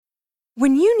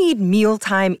When you need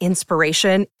mealtime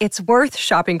inspiration, it's worth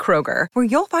shopping Kroger, where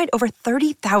you'll find over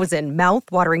 30,000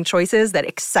 mouth-watering choices that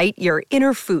excite your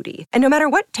inner foodie. And no matter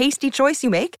what tasty choice you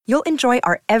make, you'll enjoy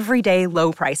our everyday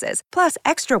low prices, plus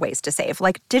extra ways to save,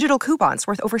 like digital coupons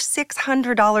worth over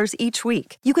 $600 each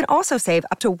week. You can also save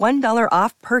up to $1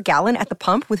 off per gallon at the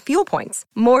pump with fuel points.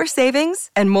 More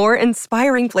savings and more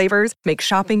inspiring flavors make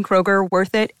shopping Kroger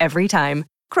worth it every time.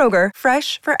 Kroger,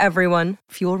 fresh for everyone.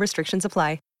 Fuel restrictions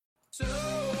apply.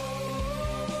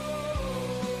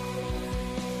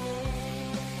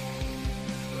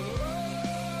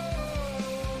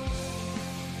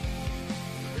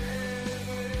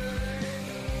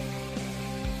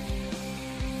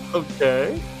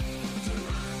 Okay.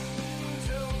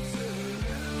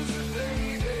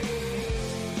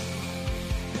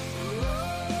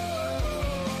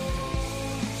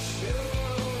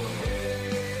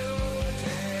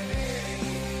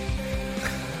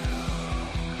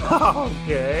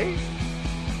 Okay.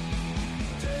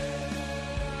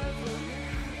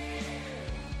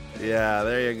 Yeah,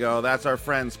 there you go. That's our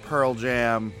friends Pearl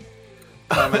Jam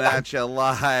coming at you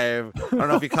live. I don't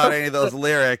know if you caught any of those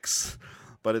lyrics,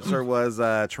 but it sure was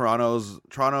Toronto's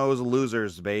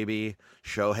losers, baby.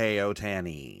 Shohei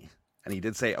Ohtani. And he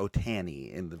did say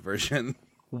Ohtani in the version.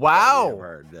 Wow.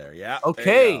 Heard there. Yeah.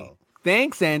 Okay.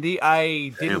 Thanks, Andy. I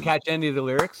didn't catch any of the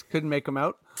lyrics. Couldn't make them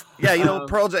out. Yeah,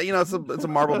 Pearl Jam, it's a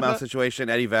marble mouth situation.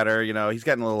 Eddie Vedder, he's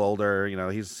getting a little older.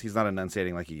 He's not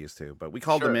enunciating like he used to. But we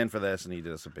called him in for this, and he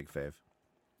did us a big fave.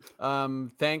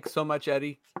 Thanks so much,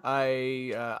 Eddie.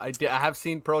 I have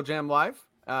seen Pearl Jam live.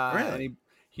 Really? And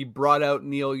he brought out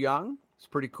Neil Young. It's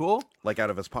pretty cool. Like out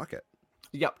of his pocket.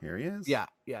 Yep. Here he is. Yeah.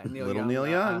 Neil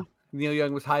Young. Neil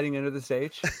Young was hiding under the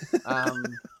stage.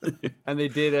 And they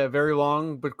did a very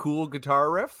long but cool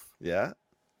guitar riff. Yeah.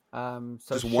 So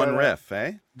just one riff,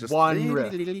 eh? Just one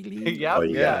riff.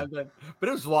 Yeah. But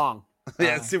it was long.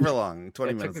 Yeah, it's super long.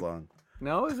 20 minutes long.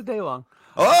 No, it was a day long.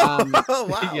 Oh,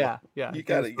 wow. Yeah. You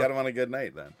got him on a good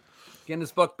night then.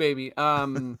 Guinness Book, baby.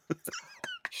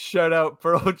 Shout out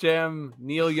Pearl Jam,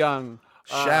 Neil Young.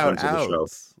 Shout out.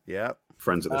 Yep.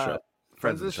 Friends of the show.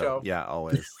 Friends of the show. Yeah,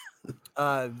 always.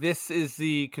 This is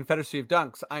the Confederacy of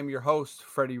Dunks. I'm your host,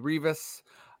 Freddie Rivas,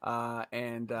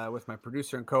 and with my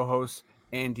producer and co-host,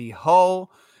 Andy Hull,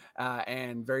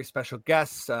 and very special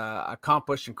guests,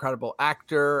 accomplished, incredible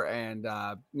actor, and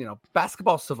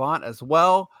basketball savant as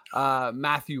well,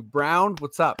 Matthew Brown.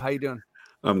 What's up? How you doing?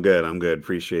 I'm good.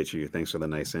 Appreciate you. Thanks for the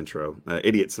nice intro.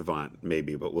 Idiot savant,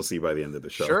 maybe, but we'll see by the end of the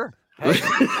show. Sure. Hey,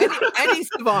 any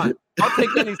savant. I'll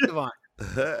take any savant.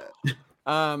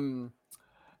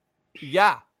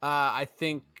 I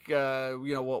think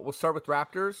we'll start with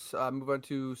Raptors, move on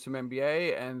to some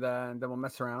NBA, and then we'll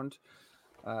mess around,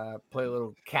 play a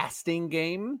little casting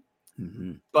game.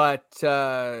 Mm-hmm. But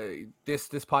this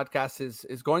podcast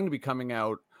is going to be coming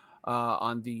out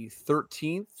on the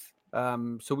 13th.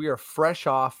 So we are fresh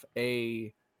off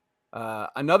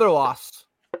another loss,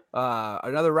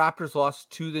 another Raptors loss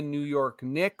to the New York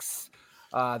Knicks.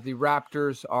 The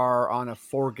Raptors are on a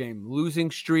 4-game losing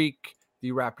streak.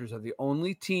 The Raptors are the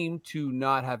only team to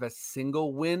not have a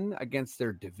single win against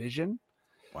their division.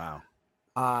 Wow.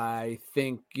 I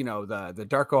think, the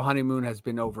Darko honeymoon has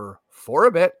been over for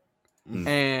a bit.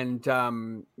 And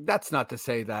that's not to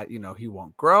say that, he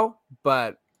won't grow,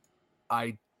 but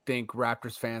I think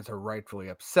Raptors fans are rightfully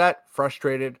upset,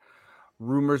 frustrated.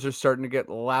 Rumors are starting to get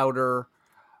louder.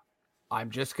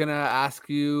 I'm just going to ask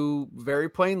you very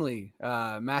plainly,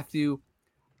 Matthew,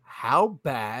 how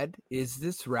bad is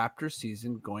this Raptors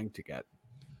season going to get?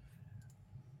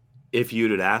 If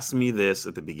you'd asked me this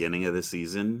at the beginning of the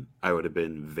season, I would have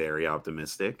been very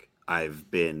optimistic. I've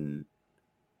been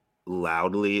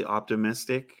loudly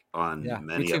optimistic on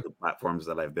many of the platforms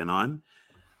that I've been on.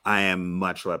 I am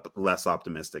much less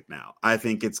optimistic now. I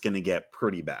think it's going to get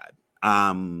pretty bad.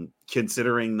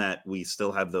 Considering that we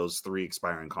still have those 3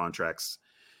 expiring contracts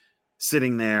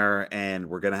sitting there, and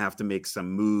we're going to have to make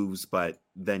some moves, but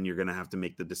then you're going to have to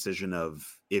make the decision of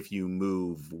if you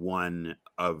move 1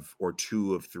 of or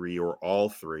 2 of 3 or all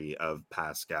 3 of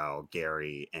Pascal,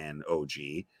 Gary, and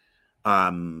OG.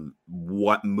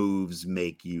 What moves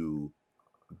make you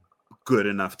good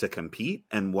enough to compete,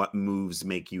 and what moves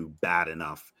make you bad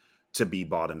enough to be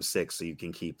bottom 6 so you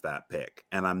can keep that pick?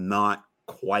 And I'm not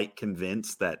quite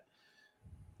convinced that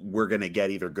we're going to get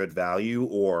either good value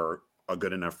or a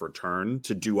good enough return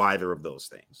to do either of those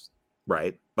things,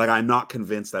 right? Like, I'm not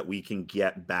convinced that we can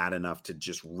get bad enough to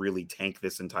just really tank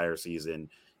this entire season,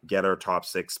 get our top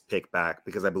 6 pick back,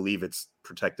 because I believe it's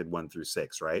protected 1 through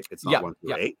 6, right? It's not 1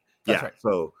 through 8. That's right.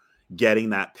 So getting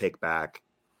that pick back,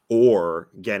 or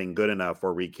getting good enough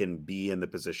where we can be in the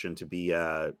position to be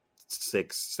a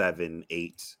 6, 7,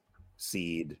 8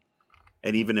 seed.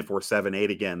 And even if we're 7,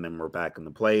 8 again, then we're back in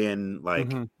the play-in. Like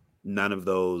none of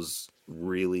those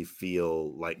really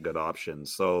feel like good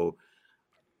options. So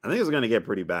I think it's going to get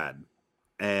pretty bad.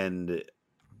 And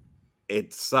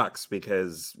it sucks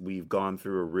because we've gone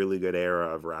through a really good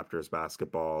era of Raptors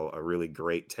basketball, a really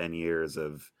great 10 years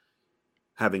of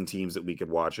having teams that we could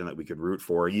watch and that we could root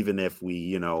for, even if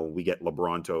we get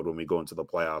LeBron toed when we go into the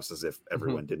playoffs, as if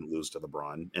everyone didn't lose to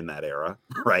LeBron in that era,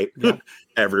 right? Yeah.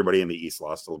 Everybody in the East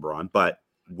lost to LeBron, but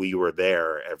we were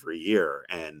there every year,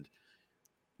 and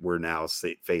we're now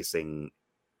facing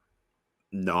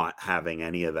not having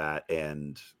any of that,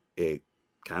 and it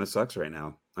kind of sucks right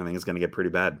now. I think it's going to get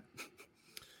pretty bad.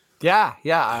 Yeah,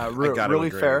 really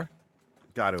agree. fair.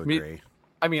 Got to agree.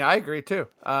 I mean, I agree too.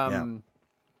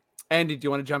 Andy, do you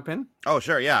want to jump in? Oh,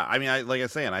 sure. Yeah. I mean, like I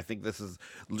was saying, I think this is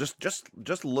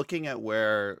just looking at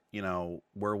where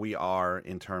we are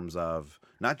in terms of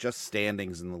not just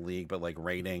standings in the league, but like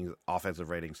ratings, offensive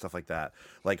ratings, stuff like that.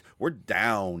 Like we're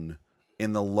down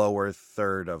in the lower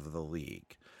third of the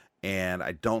league. And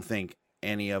I don't think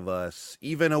any of us,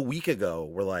 even a week ago,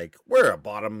 were like, we're a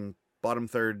bottom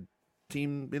third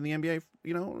team in the NBA.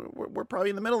 We're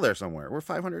probably in the middle there somewhere. We're a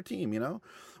 500 team,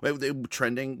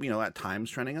 trending, at times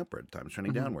trending upward, times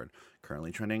trending downward,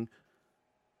 currently trending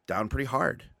down pretty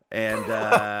hard. And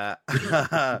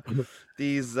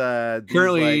these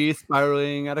currently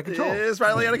spiraling out of control.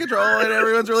 And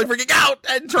everyone's really freaking out.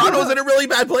 And Toronto's in a really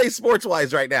bad place sports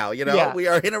wise right now. We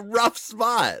are in a rough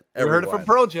spot. We heard it from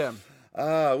Pearl Jam.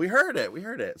 We heard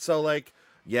it. So like,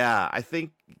 yeah, I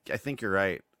think you're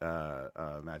right,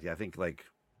 Matthew. I think like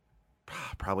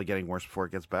probably getting worse before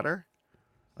it gets better,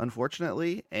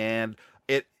 unfortunately. And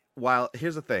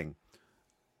here's the thing.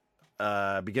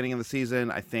 Beginning of the season,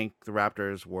 I think the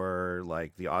Raptors were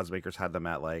like, the odds makers had them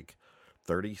at like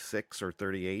 36 or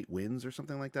 38 wins or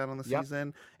something like that on the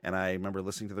season. And I remember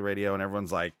listening to the radio and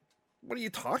everyone's like, what are you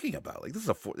talking about? Like, this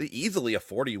is easily a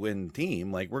 40 win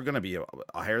team. Like, we're going to be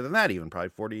higher than that, even probably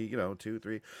 40, 2,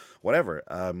 3, whatever.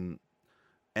 And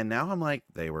now I'm like,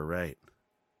 they were right.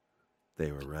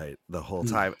 They were right the whole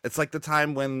time. It's like the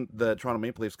time when the Toronto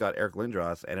Maple Leafs got Eric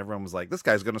Lindros and everyone was like, this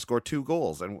guy's going to score 2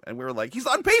 goals. And we were like, he's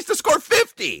on pace to score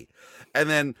 50. And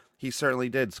then he certainly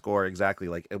did score exactly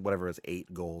like whatever is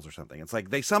 8 goals or something. It's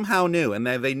like they somehow knew, and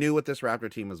they knew with this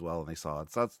Raptor team as well. And they saw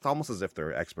it. So it's almost as if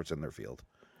they're experts in their field.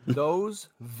 Those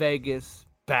Vegas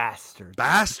bastards.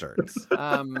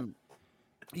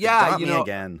 Yeah,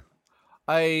 again.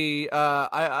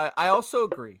 I also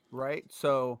agree, right?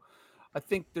 So I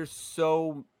think there's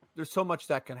so much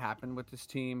that can happen with this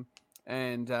team,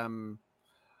 and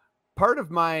part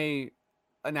of my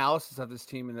analysis of this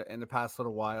team in the past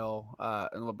little while,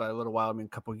 and by a little while I mean a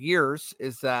couple of years,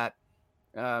 is that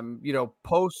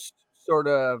post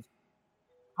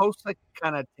like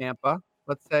kind of Tampa,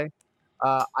 let's say,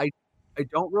 I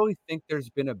don't really think there's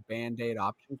been a Band-Aid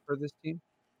option for this team.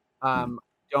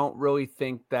 Don't really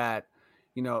think that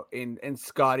in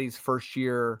Scotty's first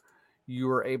year, you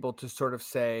were able to sort of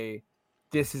say,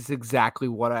 this is exactly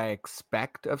what I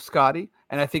expect of Scotty.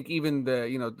 And I think even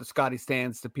the Scotty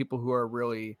stands, the people who are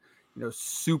really,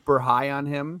 super high on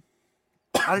him,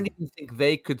 I don't even think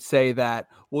they could say that,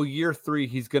 well, year 3,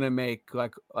 he's going to make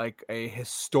like a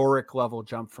historic level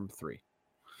jump from 3.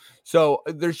 So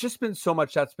there's just been so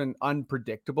much that's been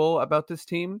unpredictable about this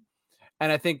team.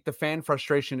 And I think the fan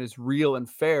frustration is real and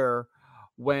fair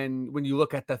when you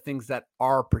look at the things that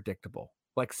are predictable,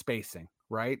 like spacing,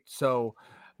 right? So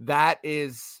that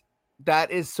is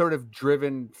sort of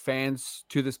driven fans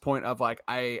to this point of like,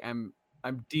 I'm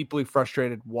deeply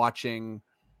frustrated watching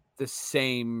the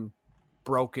same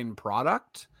broken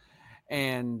product.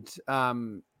 And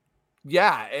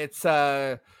it's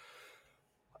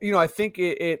I think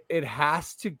it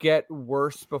has to get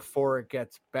worse before it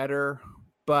gets better.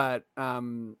 But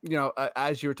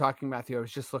as you were talking, Matthew, I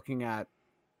was just looking at,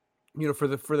 for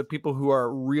the people who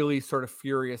are really sort of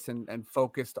furious and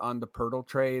focused on the Poeltl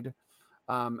trade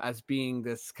as being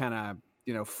this kind of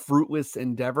fruitless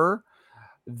endeavor,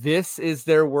 this is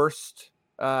their worst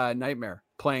nightmare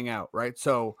playing out, right?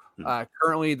 So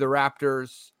currently the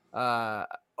Raptors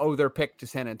owe their pick to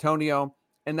San Antonio,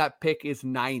 and that pick is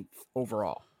 9th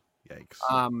overall. Yikes.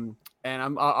 And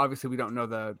I'm obviously we don't know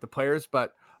the players,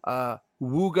 but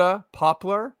Wooga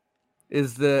Poplar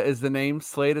is the name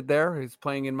slated there. He's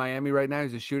playing in Miami right now.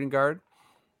 He's a shooting guard.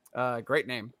 Great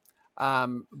name.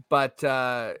 So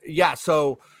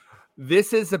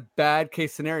this is a bad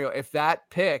case scenario. If that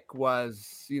pick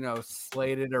was,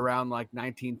 slated around like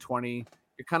 1920,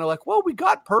 you're kind of like, well, we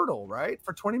got Pirtle, right?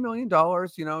 For $20 million,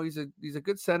 you know, he's a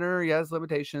good center. He has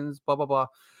limitations, blah, blah, blah.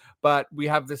 But we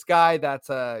have this guy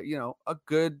that's a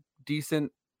good,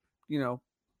 decent,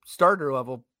 starter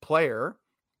level player.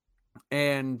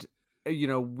 And,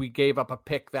 we gave up a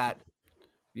pick that,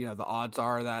 the odds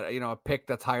are that, a pick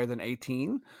that's higher than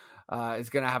 18 is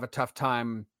going to have a tough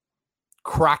time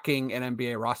cracking an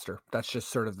NBA roster. That's just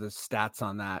sort of the stats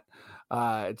on that.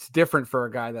 It's different for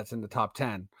a guy that's in the top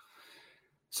 10.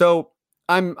 So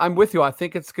I'm with you. I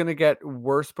think it's going to get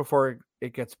worse before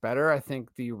it gets better. I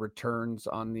think the returns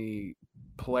on the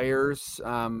players,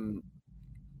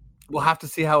 we'll have to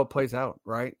see how it plays out.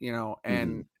 Right.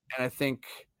 And I think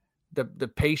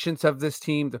the patience of this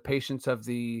team, the patience of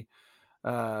the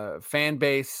fan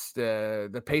base,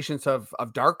 the patience of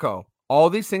Darko, all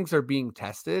these things are being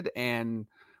tested, and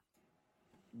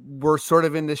we're sort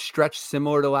of in this stretch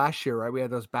similar to last year, right? We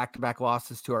had those back-to-back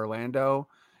losses to Orlando,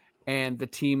 and the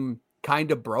team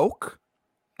kind of broke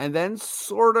and then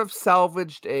sort of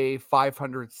salvaged a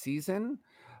 500 season,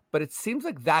 but it seems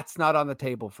like that's not on the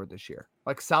table for this year.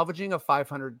 Like salvaging a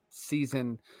 500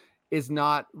 season is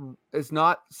not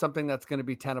something that's going to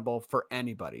be tenable for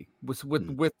anybody with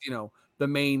the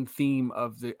main theme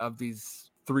of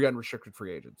these 3 unrestricted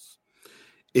free agents.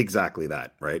 Exactly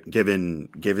that, right? Given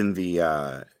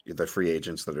the free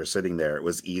agents that are sitting there, it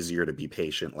was easier to be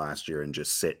patient last year and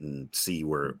just sit and see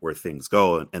where things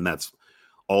go. And that's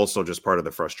also just part of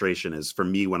the frustration is for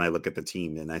me when I look at the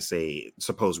team and I say,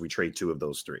 suppose we trade 2 of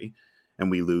those 3 and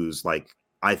we lose, like,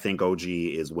 I think OG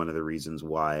is one of the reasons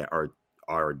why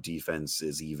our defense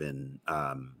is even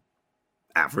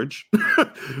average.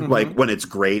 Like when it's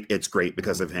great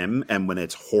because of him, and when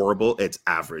it's horrible, it's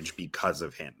average because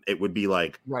of him. It would be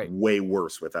like way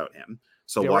worse without him.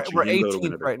 So watching we're him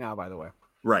 18th right now, by the way.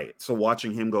 Right. So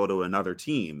watching him go to another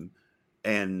team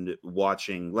and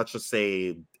watching, let's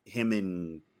say him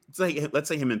and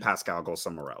Pascal go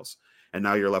somewhere else, and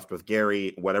now you're left with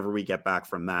Gary, whatever we get back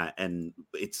from that, and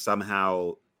it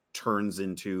somehow turns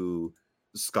into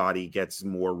Scotty gets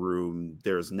more room.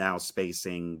 There's now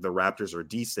spacing. The Raptors are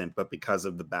decent, but because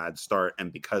of the bad start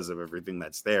and because of everything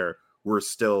that's there, we're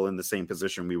still in the same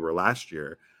position we were last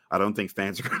year. I don't think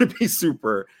fans are going to be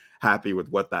super happy with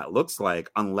what that looks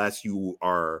like unless you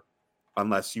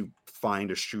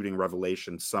find a shooting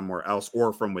revelation somewhere else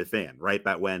or from within, right?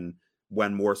 That when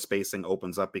more spacing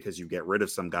opens up because you get rid of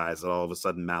some guys, that all of a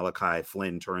sudden Malachi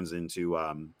Flynn turns into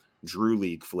Drew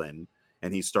League Flynn,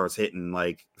 and he starts hitting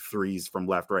like threes from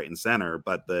left, right, and center.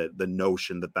 But the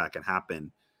notion that can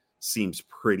happen seems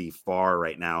pretty far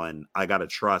right now. And I got to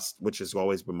trust, which has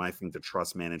always been my thing, to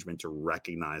trust management to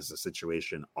recognize the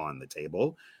situation on the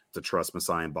table, to trust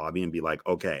Masai and Bobby and be like,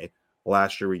 okay,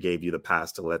 last year we gave you the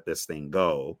pass to let this thing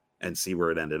go and see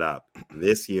where it ended up.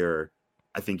 This year,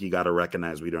 I think you got to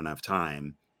recognize we don't have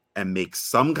time and make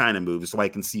some kind of move so I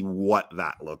can see what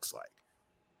that looks like.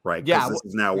 Right. Yeah. This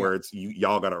is now where it's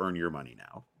y'all got to earn your money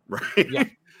now. Right. Yeah.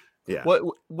 Yeah.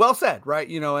 Well said. Right.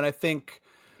 And I think,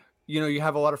 you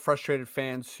have a lot of frustrated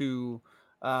fans who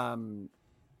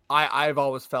I've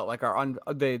always felt like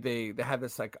they have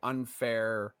this like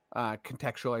unfair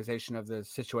contextualization of the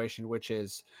situation, which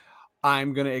is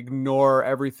I'm going to ignore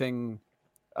everything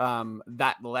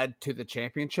that led to the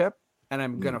championship. And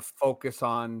I'm going to focus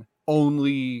on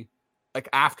only like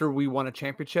after we won a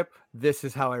championship, this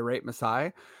is how I rate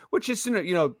Masai, which is,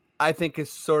 I think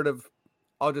is sort of,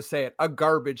 I'll just say it, a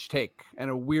garbage take and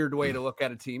a weird way to look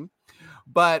at a team.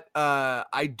 But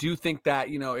I do think that,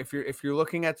 if you're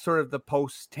looking at sort of the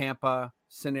post Tampa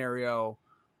scenario,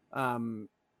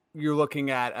 you're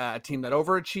looking at a team that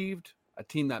overachieved, a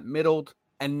team that middled,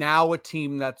 and now a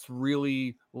team that's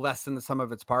really less than the sum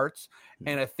of its parts.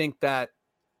 And I think that,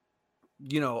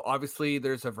 obviously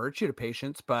there's a virtue to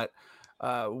patience, but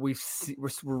we're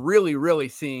really, really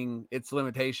seeing its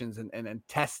limitations and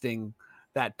testing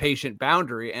that patient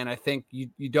boundary. And I think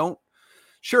you don't,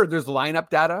 sure, there's lineup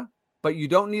data, but you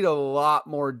don't need a lot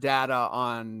more data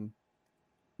on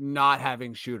not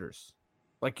having shooters.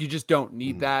 Like you just don't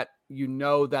need that.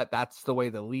 That's the way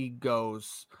the league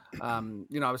goes. I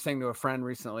was saying to a friend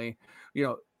recently,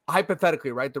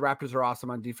 hypothetically, right, the Raptors are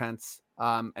awesome on defense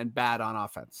and bad on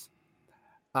offense.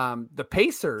 The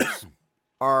Pacers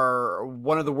are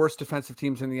one of the worst defensive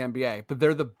teams in the NBA, but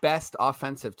they're the best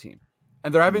offensive team,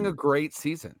 and they're having a great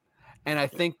season. And I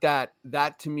think that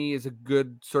to me is a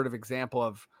good sort of example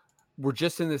of we're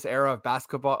just in this era of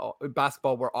basketball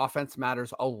where offense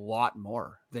matters a lot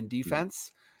more than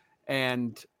defense.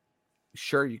 And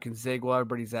sure, you can zig while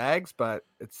everybody zags, but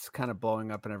it's kind of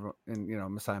blowing up in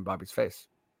Masai and Bobby's face.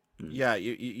 Yeah,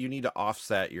 you need to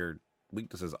offset your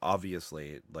weaknesses.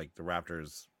 Obviously, like the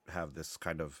Raptors have this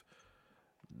kind of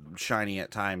shiny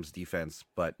at times defense,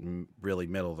 but really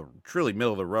truly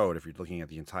middle of the road if you're looking at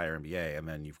the entire NBA. And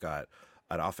then you've got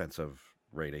an offensive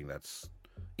rating that's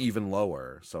even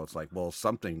lower. So it's like, well,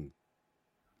 something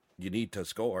you need to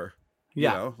score.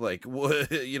 Yeah. You know, like,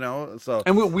 you know, so.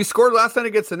 And we scored last night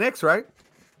against the Knicks, right?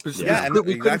 And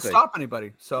we couldn't stop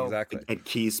anybody. So exactly. At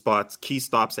key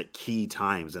stops at key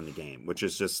times in the game, which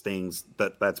is just things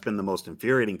that's been the most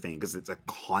infuriating thing, because it's a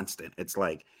constant. It's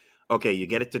like, okay, you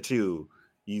get it to 2,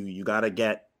 you got to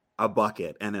get a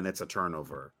bucket, and then it's a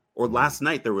turnover. Or last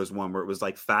night there was one where it was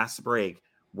like fast break.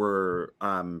 We're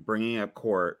bringing up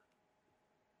court.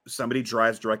 Somebody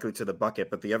drives directly to the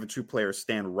bucket, but the other 2 players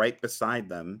stand right beside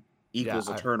them. Equals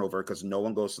a turnover because no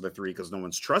one goes to the 3 because no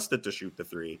one's trusted to shoot the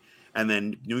 3. And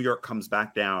then New York comes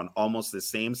back down, almost the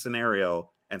same scenario,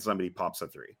 and somebody pops a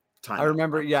 3. I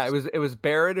remember, it was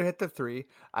Barrett who hit the 3.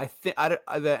 I think,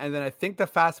 and then I think the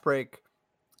fast break.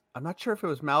 I'm not sure if it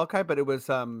was Malachi, but it was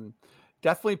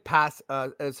definitely Precious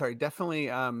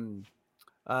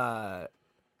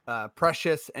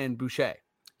and Boucher.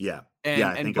 Yeah, and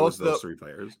I think it was those 3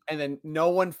 players. And then no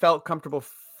one felt comfortable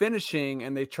finishing,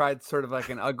 and they tried sort of like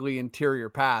an ugly interior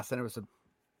pass, and it was a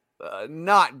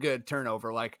not good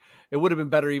turnover. Like, it would have been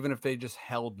better even if they just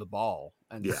held the ball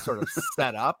and just sort of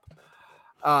set up.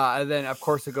 And then of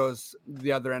course it goes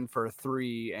the other end for a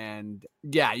 3, and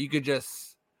you could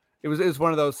just. It was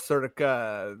one of those sort of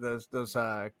those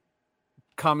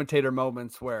commentator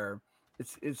moments where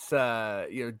it's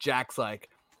Jack's like,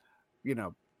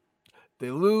 they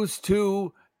lose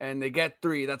 2 and they get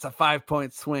 3. That's a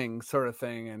 5-point swing sort of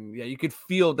thing. And you could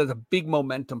feel there's a big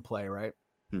momentum play, right?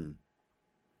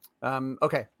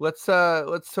 Okay, let's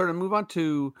sort of move on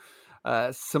to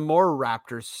some more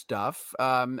Raptors stuff.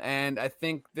 And I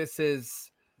think this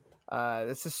is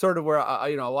sort of where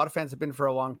a lot of fans have been for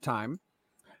a long time.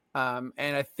 And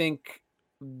I think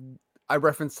I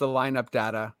referenced the lineup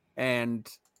data, and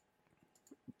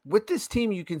with this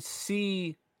team, you could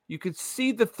see the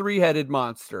 3-headed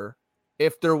monster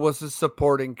if there was a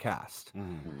supporting cast.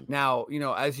 Mm-hmm. Now,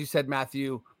 as you said,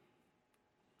 Matthew,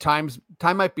 time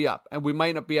might be up, and we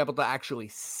might not be able to actually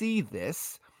see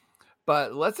this,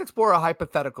 but let's explore a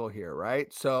hypothetical here,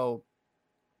 right? So,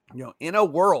 in a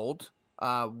world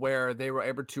where they were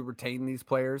able to retain these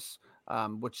players,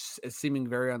 which is seeming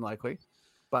very unlikely,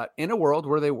 but in a world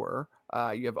where they were,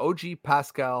 you have OG,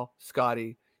 Pascal,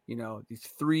 Scotty, these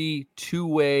 3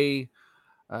 two-way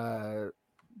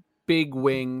big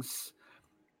wings.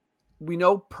 We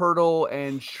know Poeltl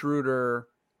and Schroeder.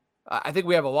 I think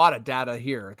we have a lot of data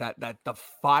here that the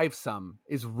 5-some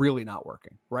is really not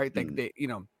working, right? They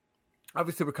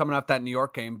obviously we're coming off that New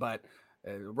York game, but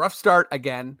rough start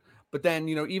again. But then,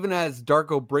 even as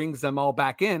Darko brings them all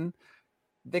back in,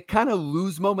 they kind of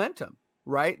lose momentum,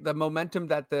 right? The momentum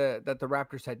that the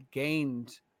Raptors had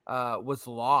gained was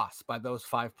lost by those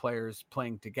 5 players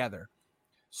playing together.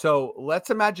 So let's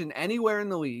imagine anywhere in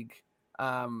the league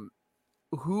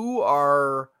who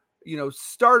are,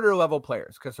 starter level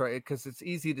players. Because it's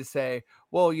easy to say,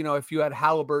 well, if you had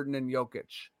Halliburton and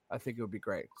Jokic, I think it would be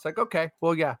great. It's like, okay,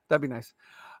 well, yeah, that'd be nice.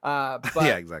 But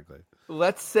yeah, exactly.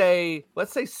 Let's say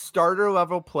starter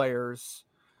level players.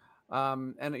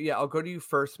 I'll go to you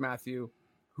first, Matthew.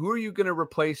 Who are you going to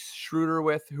replace Schroeder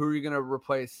with? Who are you going to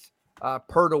replace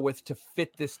Poeltl with to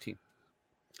fit this team?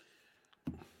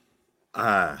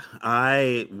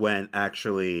 I went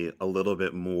actually a little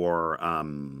bit more.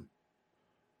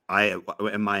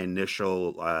 In my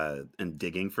initial in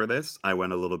digging for this, I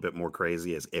went a little bit more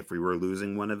crazy as if we were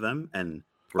losing one of them and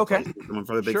replacing someone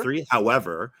for the big 3.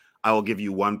 However, I will give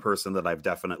you one person that I've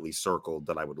definitely circled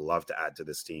that I would love to add to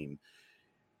this team.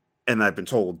 And I've been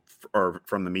told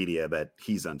from the media that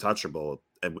he's untouchable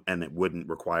and it wouldn't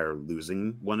require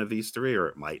losing one of these 3, or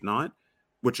it might not,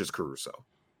 which is Caruso.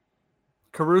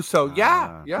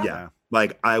 Yeah.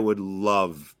 Like, I would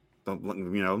love,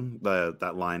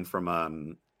 that line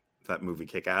from that movie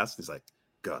Kick-Ass. He's like,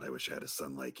 God, I wish I had a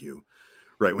son like you.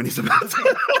 Right when he's about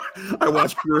to, I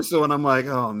watched Caruso and I'm like,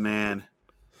 oh man,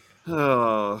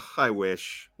 I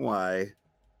wish. Why?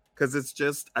 Because it's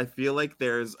just, I feel like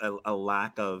there's a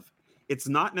lack of, it's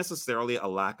not necessarily a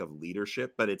lack of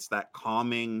leadership, but it's that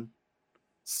calming,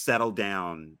 settle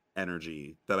down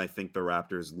energy that I think the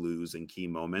Raptors lose in key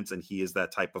moments. And he is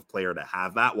that type of player to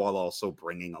have that while also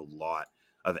bringing a lot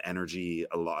of energy,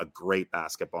 a great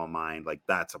basketball mind. Like,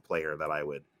 that's a player that I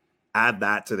would add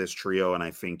that to this trio. And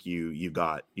I think you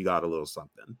got a little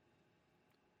something.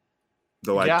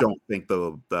 Though I don't think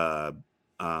the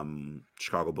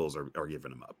Chicago Bulls are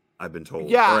giving him up. I've been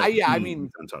told. I mean,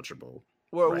 untouchable.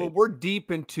 We're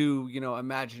deep into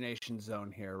imagination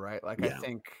zone here, right? Like, I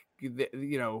think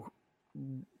you know,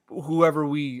 whoever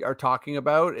we are talking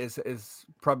about is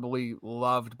probably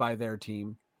loved by their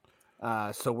team.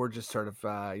 So we're just sort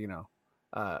of, you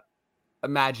know,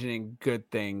 imagining good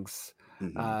things.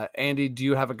 Andy, do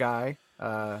you have a guy?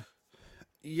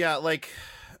 Yeah, like,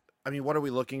 I mean, what are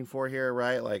we looking for here,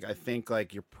 right? Like, I think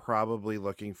like you're probably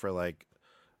looking for like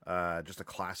just a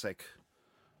classic,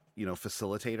 you know,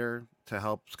 facilitator to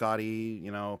help Scotty.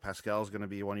 You know, Pascal's going to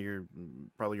be one of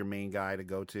probably your main guy to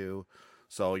go to.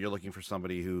 So you're looking for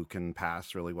somebody who can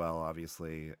pass really well,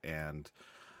 obviously. And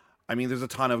I mean, there's a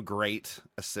ton of great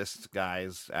assist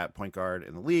guys at point guard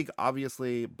in the league,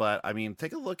 obviously. But I mean,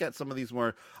 take a look at some of these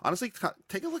more, honestly,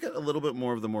 take a look at a little bit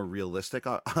more of the more realistic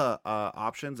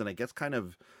options. And it gets kind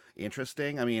of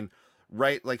interesting. I mean,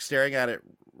 right, like staring at it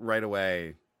right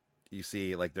away, you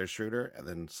see like there's Schroeder, and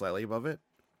then slightly above it,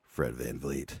 Fred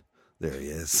VanVleet. There he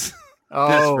is.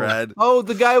 Oh, Fred. Oh,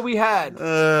 the guy we had.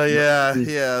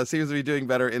 Yeah. Seems to be doing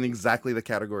better in exactly the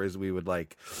categories we would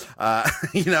like.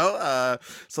 You know,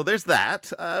 so there's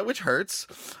that, which hurts.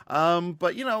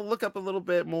 But you know, look up a little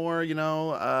bit more. You know,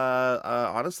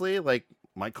 honestly, like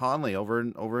Mike Conley over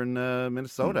in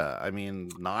Minnesota. I mean,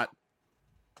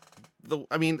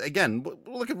 again, we're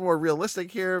looking for more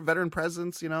realistic here, veteran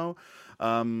presence. You know,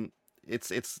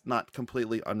 it's not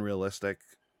completely unrealistic,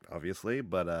 obviously,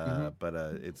 but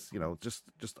it's, you know, just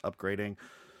upgrading.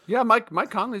 Yeah, Mike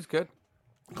Conley's good.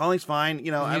 Conley's fine.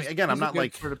 You know, I'm not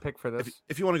like sort of pick for this.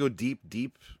 If you want to go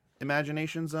deep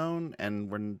imagination zone, and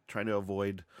we're trying to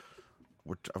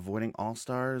avoiding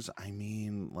all-stars. I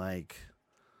mean, like,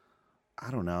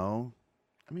 I don't know.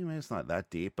 I mean, maybe it's not that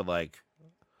deep, but like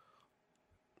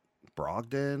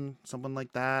Brogdon, someone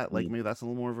like that. Like maybe that's a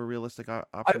little more of a realistic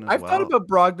option. I've thought about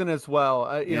Brogdon as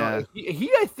well. You know,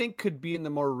 he I think could be in the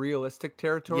more realistic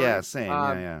territory. Yeah, same.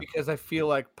 Yeah. Because I feel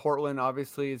like Portland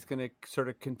obviously is going to sort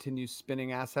of continue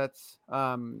spinning assets.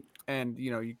 And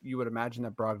you know, you would imagine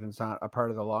that Brogdon's not a part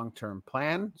of the long-term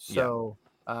plan. So,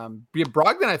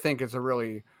 Brogdon I think is a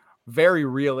really very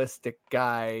realistic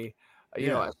guy. You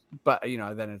know, but you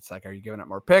know, then it's like, are you giving up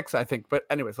more picks? I think, but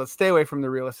anyways, let's stay away from the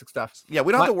realistic stuff. Yeah,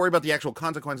 we don't have to worry about the actual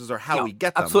consequences or how we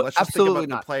get them. Let's just think about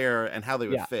the player and how they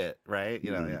would fit, right?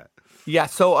 You know, Yeah.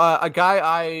 So a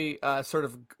guy I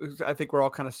think we're all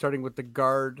kind of starting with the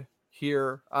guard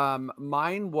here.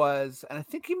 Mine was, and I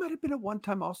think he might have been a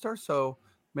one-time All-Star, so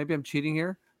maybe I'm cheating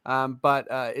here. But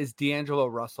is D'Angelo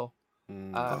Russell?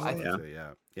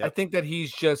 I think that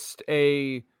he's just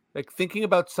like thinking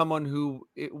about someone who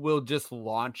will just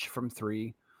launch from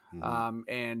three.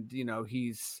 And you know,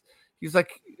 he's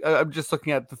like, I'm just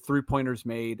looking at the 3-pointers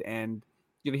made, and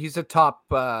you know, he's a top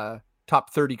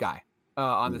 30 guy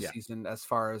on the season as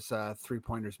far as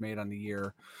 3-pointers made on the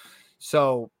year.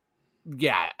 So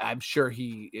yeah, I'm sure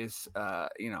he is,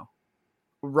 you know,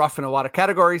 rough in a lot of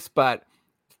categories, but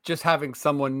just having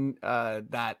someone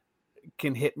that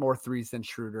can hit more threes than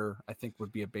Schroeder, I think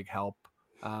would be a big help.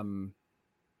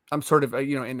 I'm sort of,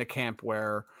 you know, in the camp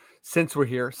where since we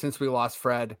lost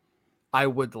Fred, I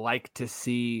would like to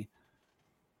see,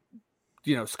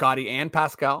 you know, Scotty and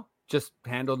Pascal just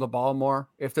handle the ball more.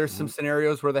 If there's some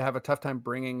scenarios where they have a tough time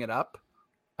bringing it up,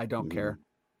 I don't care.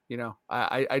 You know,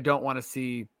 I don't want to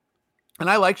see, and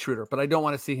I like Schroeder, but I don't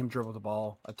want to see him dribble the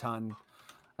ball a ton.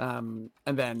 And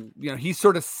then, you know, he's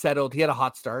sort of settled. He had a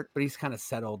hot start, but he's kind of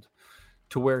settled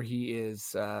to where he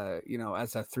is, you know,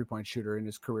 as a 3-point shooter in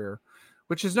his career,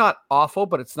 which is not awful,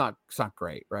 but it's not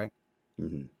great, right?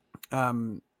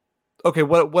 Okay,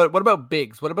 what about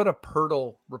bigs? What about a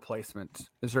Pirtle replacement?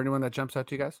 Is there anyone that jumps out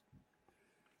to you guys?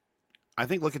 I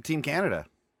think look at Team Canada.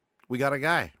 We got a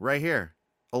guy right here,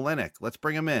 Olynyk. Let's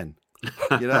bring him in.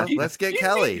 You know, let's get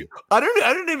Kelly. I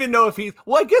don't even know if he's.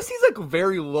 Well, I guess he's like a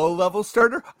very low level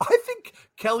starter. I think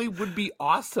Kelly would be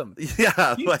awesome.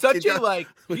 Yeah, he's such a like.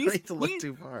 We don't need to look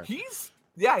too far.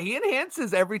 He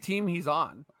enhances every team he's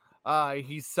on.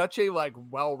 He's such a like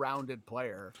well-rounded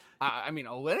player. I mean,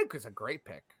 Olynyk is a great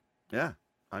pick. Yeah,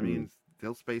 I mean,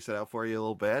 he'll space it out for you a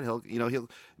little bit. He'll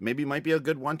maybe might be a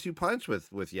good 1-2 punch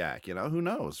with Yak. You know, who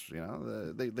knows? You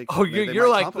know, they you're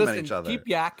might like, listen, each other. Keep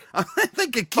Yak. I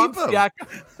think keep him.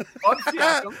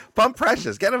 Pump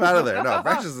Precious. Get him out of there. No,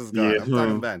 Precious is gone. I'm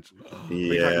talking bench.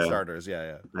 We're talking starters.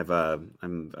 Yeah.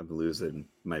 I'm losing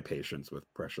my patience with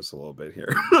Precious a little bit here.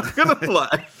 I'm not gonna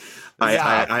lie.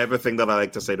 I have a thing that I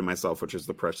like to say to myself, which is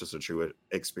the Precious Achiuwa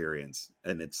experience,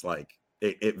 and it's like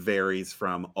it varies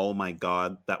from, oh my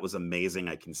God, that was amazing,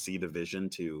 I can see the vision,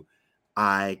 to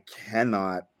I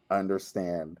cannot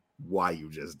understand why you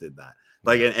just did that.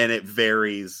 Like, and it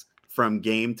varies from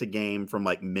game to game, from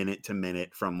like minute to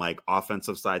minute, from like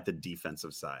offensive side to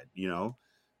defensive side, you know?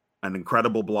 an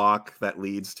incredible block that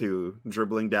leads to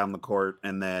dribbling down the court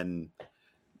and then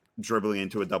dribbling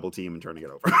into a double team and turning it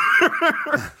over.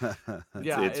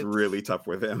 It's really tough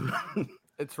with him.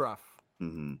 It's rough.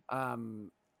 Mm-hmm.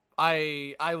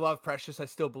 I love Precious. I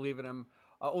still believe in him,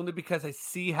 only because I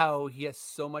see how he has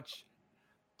so much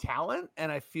talent,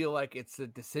 and I feel like it's the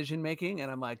decision making,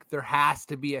 and I'm like, there has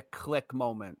to be a click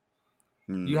moment.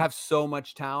 You have so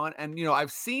much talent, and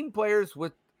I've seen players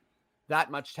with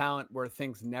that much talent where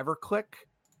things never click,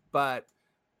 but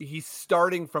he's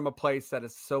starting from a place that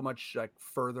is so much like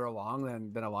further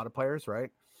along than a lot of players, right?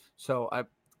 So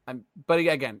but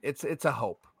again, it's a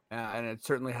hope, and it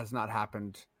certainly has not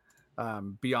happened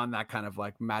beyond that kind of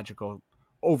like magical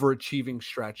overachieving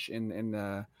stretch in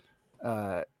the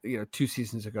 2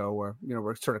 seasons ago, where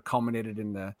we're sort of culminated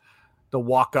in the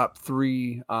walk up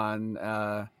 3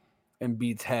 on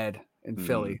Embiid's head in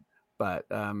Philly, but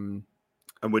and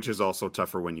which is also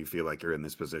tougher when you feel like you're in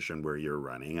this position where you're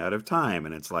running out of time,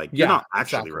 and it's like you're not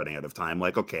actually running out of time.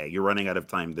 Like, okay, you're running out of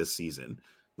time this season.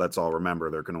 Let's all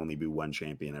remember there can only be one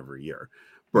champion every year,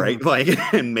 right? Like,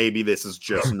 and maybe this is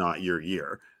just not your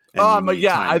year. But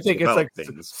yeah, I think it's like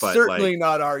things, certainly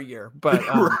not our year, but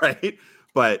right.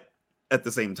 But at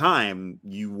the same time,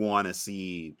 you want to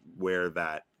see where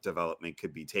that development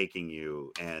could be taking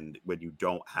you, and when you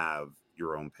don't have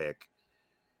your own pick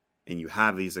and you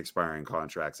have these expiring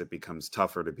contracts, it becomes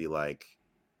tougher to be like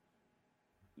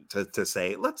to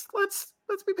say let's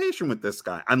be patient with this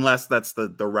guy, unless that's the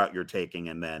route you're taking,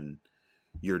 and then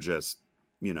you're just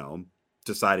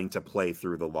deciding to play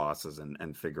through the losses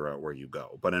and figure out where you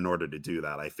go. But in order to do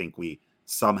that, I think we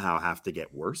somehow have to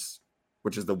get worse,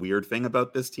 which is the weird thing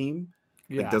about this team.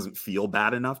 It doesn't feel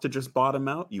bad enough to just bottom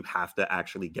out. You have to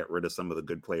actually get rid of some of the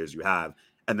good players you have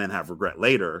and then have regret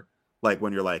later. Like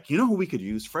when you're like, who we could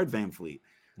use? Fred VanVleet.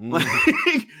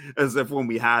 Like, as if when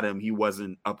we had him, he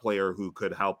wasn't a player who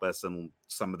could help us. And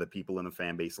some of the people in the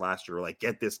fan base last year were like,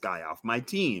 get this guy off my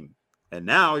team. And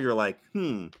now you're like,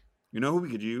 who we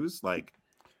could use? Like,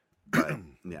 but,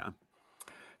 yeah.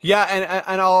 Yeah.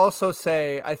 And I'll also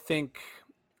say, I think,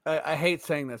 I hate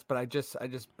saying this, but I just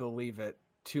believe it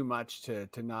too much to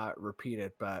not repeat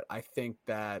it. But I think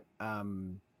that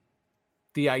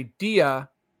the idea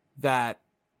that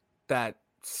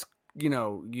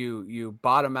you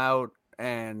bottom out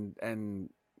and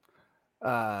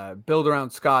build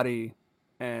around Scottie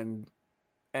and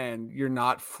you're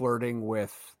not flirting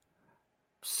with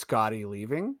Scottie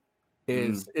leaving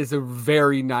is a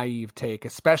very naive take,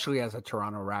 especially as a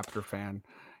Toronto Raptor fan.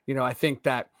 I think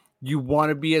that you want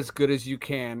to be as good as you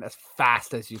can, as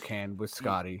fast as you can with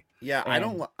Scottie.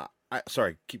 Yeah,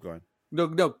 sorry, keep going. No.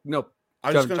 I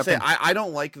was just going to say, I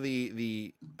don't like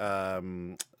the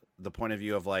point of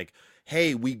view of like,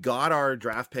 hey, we got our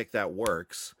draft pick that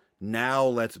works. Now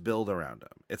let's build around him.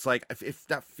 It's like, if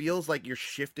that feels like you're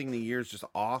shifting the years just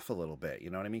off a little bit,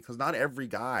 you know what I mean? Because not every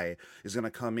guy is going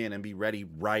to come in and be ready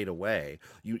right away.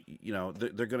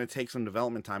 They're going to take some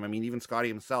development time. I mean, even Scottie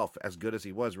himself, as good as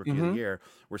he was rookie of the year,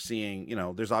 we're seeing,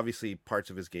 there's obviously parts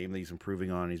of his game that he's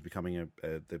improving on. He's becoming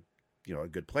a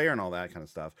good player and all that kind of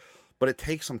stuff. But it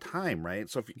takes some time, right?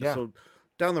 So so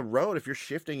down the road, if you're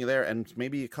shifting there and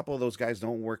maybe a couple of those guys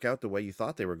don't work out the way you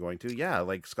thought they were going to,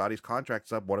 like Scottie's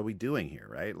contract's up. What are we doing here,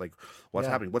 right? Like, what's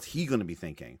happening? What's he going to be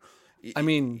thinking? I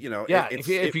mean,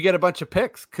 if you get a bunch of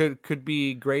picks, could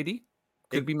be Grady,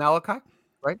 could be Malachi,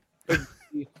 right? Could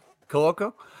be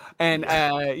Koloko, and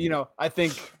I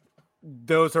think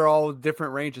those are all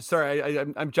different ranges. Sorry,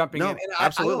 I'm jumping in. And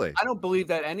absolutely. I don't believe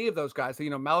that any of those guys.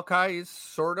 Malachi is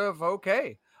sort of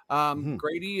okay.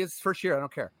 Grady is first year. I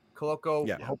don't care. Koloko,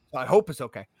 I hope it's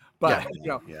okay. But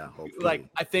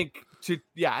I think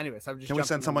anyways, I'm just. Can we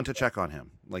send someone to check on him?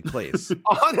 Like, please.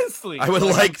 Honestly, I would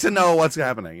like to know what's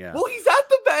happening. Yeah. Well, he's at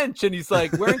the bench and he's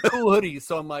like wearing cool hoodies,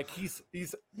 so I'm like, he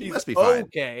must be fine.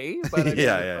 Okay. But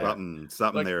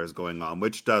something there is going on,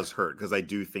 which does hurt because I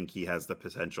do think he has the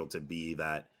potential to be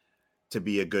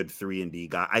a good 3-and-D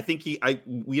guy. I think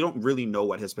we don't really know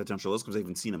what his potential is because I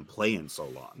haven't seen him play in so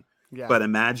long. Yeah. But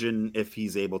imagine if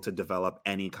he's able to develop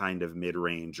any kind of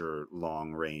mid-range or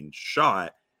long-range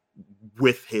shot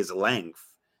with his length.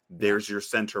 There's your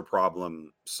center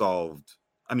problem solved.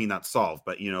 I mean, not solved,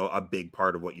 but a big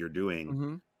part of what you're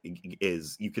doing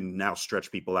is you can now stretch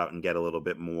people out and get a little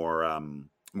bit more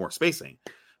spacing.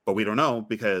 But we don't know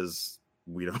because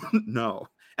we don't know.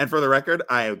 And for the record,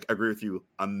 I agree with you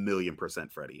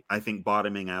 1,000,000%, Freddie. I think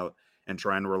bottoming out and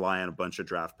trying to rely on a bunch of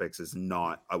draft picks is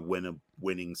not a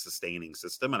winning, sustaining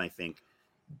system. And I think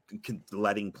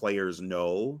letting players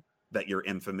know that your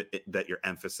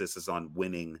emphasis is on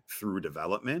winning through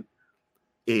development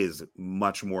is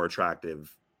much more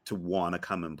attractive to want to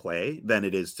come and play than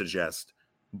it is to just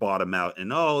bottom out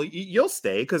and you'll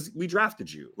stay because we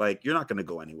drafted you. Like, you're not going to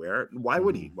go anywhere. Why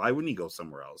would he? Why wouldn't he go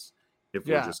somewhere else if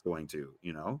we're just going to,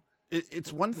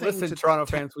 It's one thing. Listen, Toronto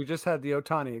fans, we just had the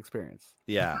Ohtani experience.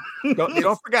 Yeah.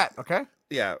 Don't forget, okay?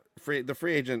 Yeah, the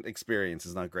free agent experience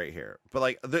is not great here. But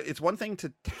like it's one thing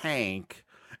to tank,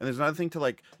 and there's another thing to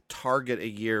like target a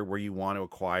year where you want to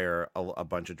acquire a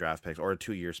bunch of draft picks, or a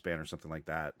 2-year span or something like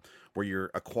that, where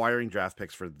you're acquiring draft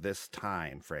picks for this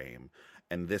time frame,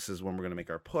 and this is when we're going to make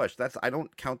our push. I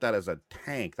don't count that as a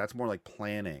tank. That's more like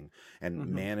planning and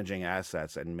managing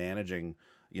assets and managing,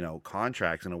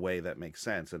 contracts in a way that makes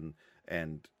sense.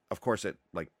 And of course it,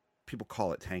 like, people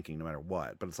call it tanking no matter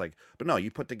what, but it's like, but no,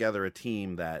 you put together a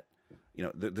team that,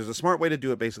 there's a smart way to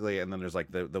do it basically. And then there's like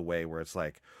the way where it's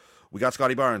like, we got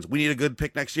Scotty Barnes, we need a good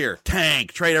pick next year,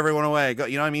 tank, trade everyone away. Go,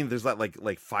 you know what I mean? There's that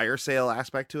like fire sale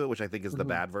aspect to it, which I think is the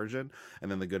bad version. And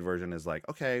then the good version is like,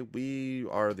 okay, we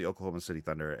are the Oklahoma City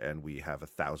Thunder and we have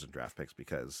 1,000 draft picks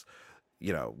because,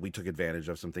 we took advantage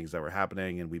of some things that were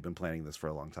happening and we've been planning this for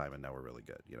a long time and now we're really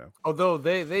good, Although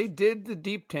they did the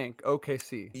deep tank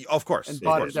OKC. Of course. And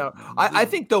bought it out. I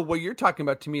think though what you're talking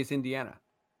about to me is Indiana,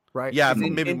 right? Yeah,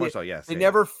 maybe more so, yes. They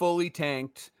never fully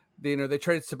tanked. They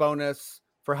traded Sabonis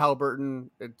for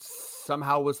Haliburton. It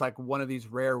somehow was like one of these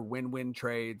rare win-win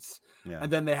trades. Yeah.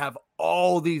 And then they have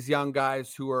all these young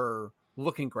guys who are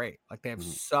looking great. Like they have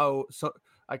so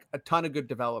like a ton of good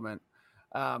development.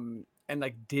 And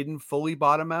like didn't fully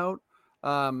bottom out.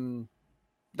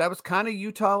 That was kind of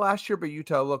Utah last year, but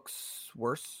Utah looks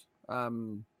worse. I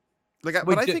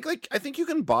think you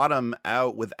can bottom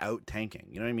out without tanking.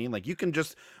 You know what I mean? Like you can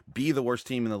just be the worst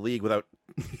team in the league without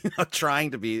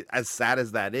trying to be, as sad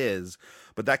as that is.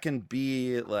 But that can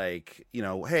be like,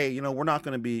 hey, we're not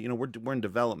going to be, we're in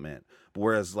development.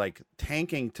 Whereas like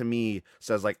tanking to me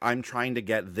says like, I'm trying to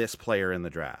get this player in the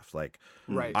draft. Like,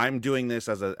 right. I'm doing this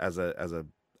as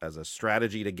a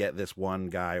strategy to get this one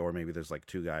guy, or maybe there's like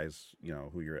 2 guys,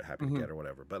 who you're happy to get or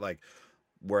whatever. But like,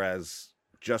 whereas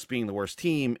just being the worst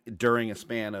team during a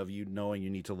span of knowing you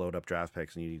need to load up draft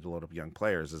picks and you need to load up young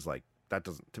players is like,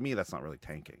 to me, that's not really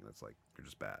tanking. That's like, you're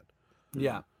just bad.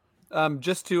 Yeah.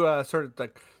 Just to sort of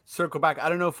like circle back, I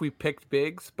don't know if we picked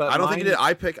bigs, but I don't think you did.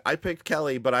 I picked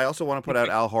Kelly, but I also want to put out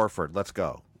Al Horford. Let's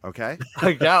go. Okay.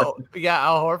 yeah.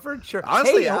 Al Horford. Sure.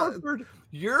 Honestly, Horford,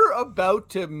 you're about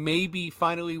to maybe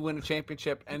finally win a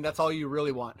championship, and that's all you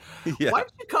really want. Yeah. Why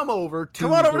don't you come over to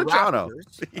Toronto?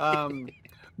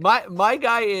 My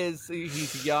guy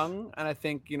he's young, and I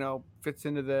think fits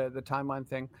into the timeline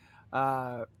thing.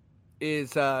 And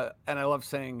I love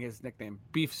saying his nickname,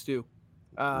 Beef Stew.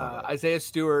 Isaiah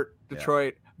Stewart,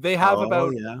 Detroit. Yeah. They have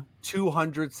about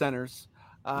 200 centers.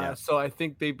 So I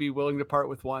think they'd be willing to part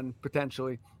with one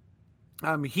potentially.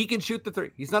 He can shoot the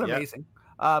 3. He's not amazing,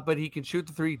 but he can shoot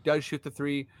the 3. Does shoot the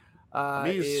 3.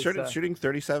 He's shooting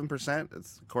 37%.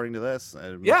 It's according to this.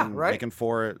 Making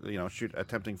 4,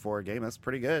 attempting 4 a game. That's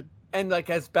pretty good. And like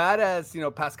as bad as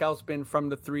Pascal's been from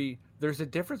the 3, there's a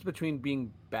difference between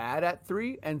being bad at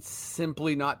 3 and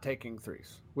simply not taking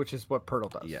 3s, which is what Pirtle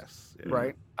does. Yes.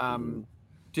 Right.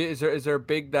 Is there a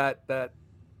big that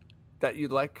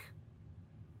you'd like?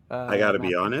 I got to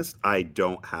be honest. I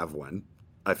don't have one.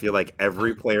 I feel like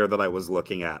every player that I was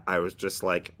looking at, I was just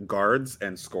like guards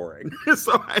and scoring.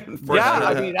 So I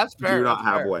that's fair. Do not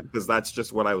have one because that's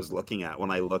just what I was looking at when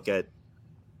I look at.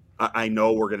 I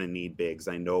know we're going to need bigs.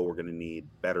 I know we're going to need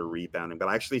better rebounding, but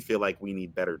I actually feel like we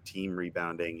need better team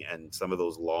rebounding, and some of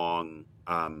those long,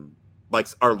 like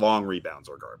our long rebounds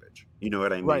are garbage. You know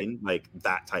what I mean? Right. Like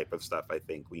that type of stuff I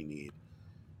think we need.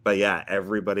 But yeah,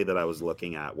 everybody that I was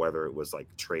looking at, whether it was like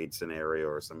trade scenario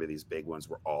or some of these big ones,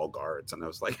 were all guards. And I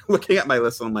was like looking at my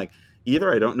list, and I'm like,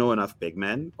 either I don't know enough big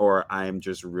men, or I'm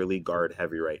just really guard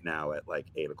heavy right now at like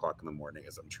 8:00 in the morning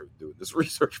as I'm doing this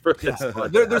research for this.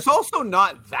 There's also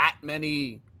not that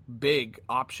many big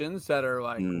options that are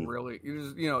like really,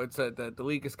 it's the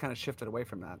league has kind of shifted away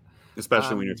from that.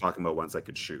 Especially when you're talking about ones that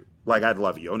could shoot. Like I'd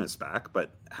love Jonas back,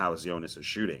 but how's Jonas is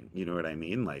shooting? You know what I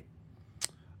mean? Like,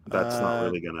 that's not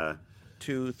really gonna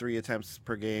 2-3 attempts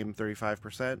per game,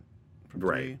 35%.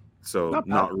 Right. So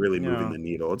not really moving the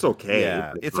needle. It's okay.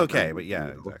 Yeah, it's okay, but yeah,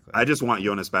 exactly. I just want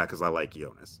Jonas back because I like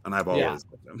Jonas, and I've always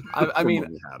loved him. I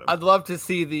mean, I'd love to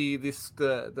see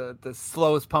the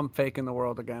slowest pump fake in the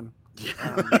world again.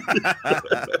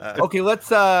 Okay,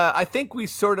 let's. I think we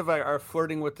sort of are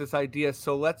flirting with this idea,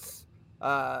 so let's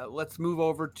move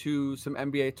over to some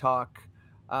NBA talk.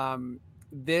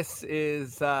 This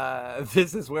is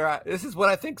what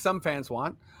I think some fans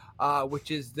want,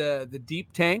 which is the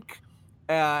deep tank.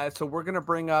 So we're gonna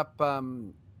bring up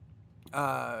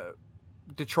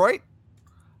Detroit.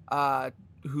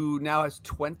 who now has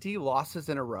 20 losses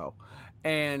in a row.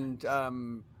 And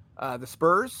the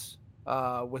Spurs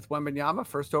with Wembanyama,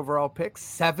 first overall pick,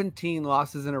 17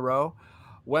 losses in a row.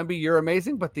 Wemby, you're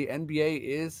amazing, but the NBA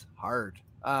is hard.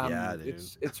 Dude.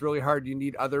 It's really hard. You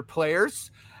need other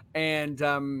players. And,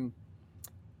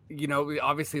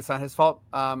 obviously it's not his fault.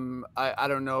 I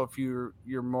don't know if you're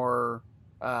more,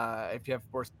 if you have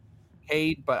more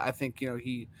paid, but I think,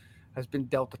 he has been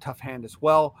dealt a tough hand as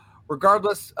well.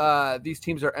 Regardless, these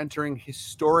teams are entering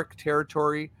historic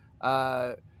territory.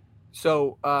 So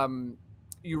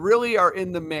you really are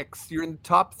in the mix. You're in the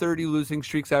top 30 losing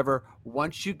streaks ever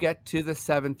once you get to the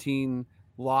 17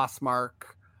 loss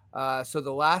mark. So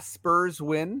the last Spurs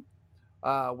win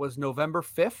was November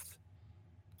 5th.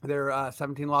 They're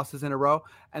 17 losses in a row.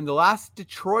 And the last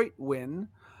Detroit win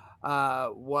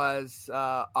was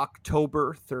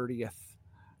October 30th.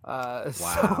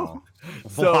 Wow.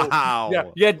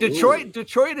 Wow. Yeah.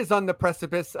 Detroit is on the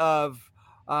precipice of,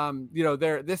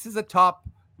 this is a top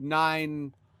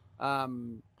 9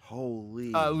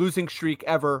 losing streak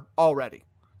ever already.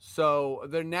 So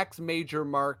their next major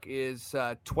mark is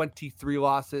 23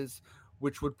 losses,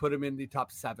 which would put them in the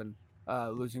top 7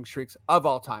 losing streaks of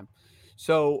all time.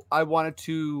 So I wanted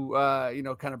to,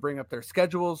 kind of bring up their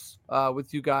schedules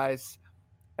with you guys,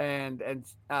 and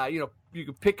you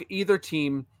can pick either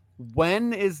team.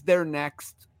 When is their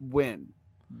next win?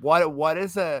 What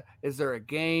is there a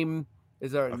game?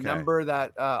 Is there a number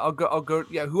that I'll go?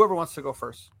 Yeah, whoever wants to go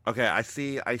first. Okay, I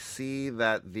see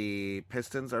that the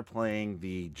Pistons are playing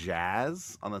the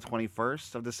Jazz on the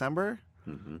 21st of December.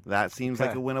 Mm-hmm. That seems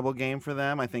like a winnable game for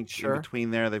them. I think in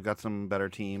between there, they've got some better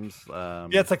teams.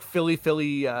 It's like Philly,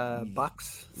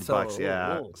 Bucks. Bucks,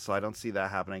 yeah. So I don't see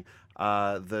that happening.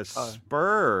 The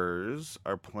Spurs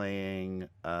are playing.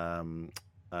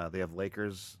 They have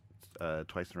Lakers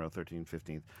twice in a row, 13th,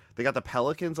 15th. They got the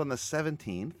Pelicans on the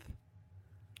 17th.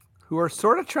 Who are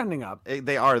sort of trending up.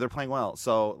 They are. They're playing well.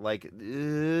 So,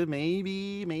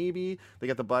 maybe they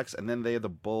got the Bucks, and then they have the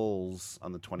Bulls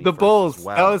on the 21st. The Bulls. As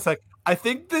well. I was like, I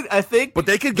think. But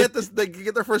they could get this. They could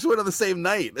get their first win on the same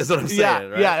night. Is what I'm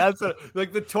saying. Right? Yeah. That's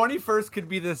like the 21st could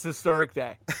be this historic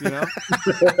day. And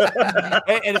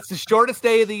it's the shortest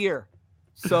day of the year.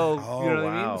 So what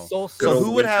I mean. So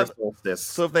who would have?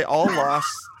 So if they all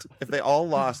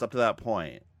lost, up to that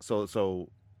point. So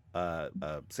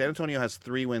San Antonio has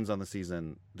 3 wins on the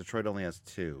season. Detroit only has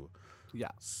 2.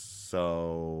 Yeah.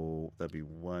 So that'd be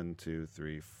 1, 2,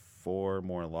 3, 4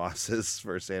 more losses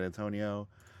for San Antonio,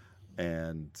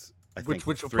 and I think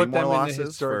which will 3 put more them losses in the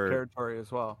historic territory as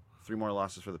well. 3 more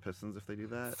losses for the Pistons if they do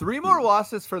that. 3 more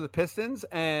losses for the Pistons,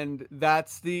 and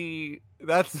that's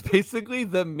basically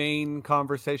the main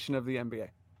conversation of the NBA.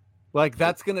 Like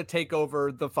that's going to take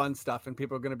over the fun stuff, and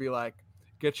people are going to be like,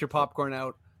 "Get your popcorn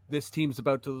out. This team's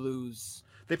about to lose."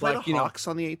 They play the Hawks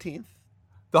on the 18th.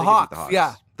 The Hawks,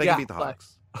 yeah. They can beat the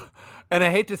Hawks. And I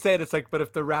hate to say it, it's like, but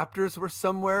if the Raptors were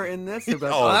somewhere in this, like,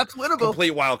 that's winnable.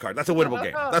 Complete wild card. That's a winnable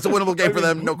game. That's a winnable game for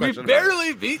them. No question. We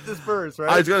barely beat the Spurs, right?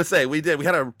 I was going to say we did. We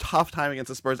had a tough time against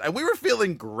the Spurs, and we were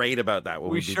feeling great about that when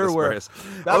we beat the Spurs.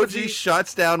 OG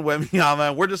shuts down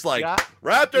Wembanyama. We're just like,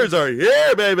 Raptors are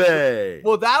here, baby.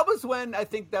 Well, that was when I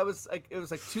think that was like, it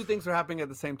was like 2 things were happening at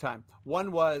the same time.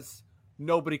 One was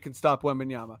nobody can stop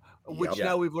Wembanyama, which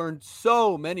now we've learned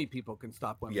so many people can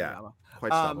stop Wembanyama. Yeah,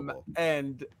 quite stoppable.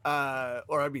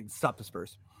 Stop the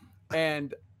Spurs.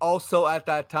 And also at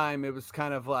that time, it was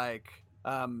kind of like,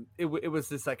 it was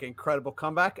this like incredible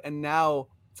comeback. And now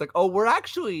it's like, we're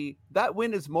actually, that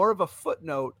win is more of a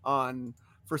footnote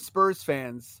for Spurs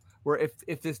fans, where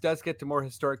if this does get to more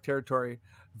historic territory,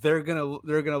 they're going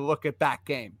to look at that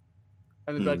game.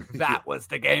 And they'd be like, that was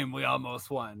the game we almost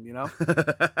won,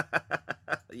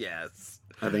 Yes.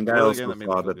 I think I also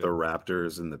saw that the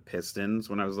Raptors and the Pistons,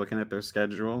 when I was looking at their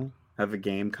schedule, have a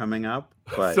game coming up.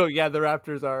 But so, the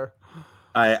Raptors are.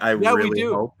 I really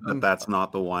hope that that's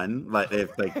not the one. Like,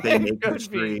 if they make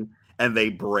history and they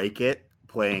break it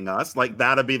playing us, like,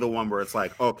 that'll be the one where it's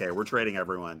like, okay, we're trading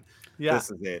everyone. Yeah.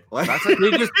 This is it.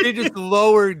 They just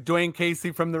lowered Dwayne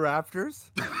Casey from the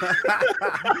Raptors.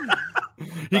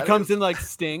 He comes in like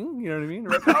Sting, you know what I mean?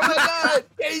 Like, oh my God,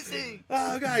 Casey!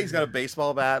 Oh God, he's got a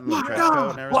baseball bat and a trench coat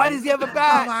and everything. Why does he have a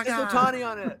bat? Oh my God, Ohtani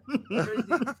on it.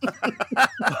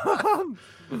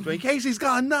 Dwayne Casey's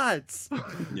gone nuts.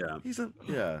 Yeah,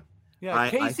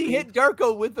 Casey hit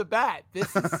Darko with the bat.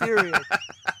 This is serious.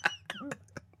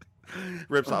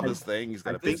 Rips off his thing. He's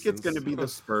got. I think it's going to be the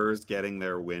Spurs getting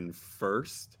their win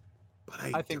first,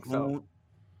 but I think so.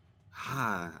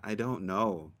 I don't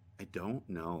know.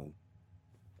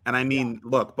 And I mean,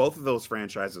 look, both of those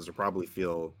franchises will probably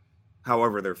feel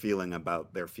however they're feeling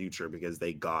about their future because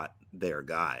they got their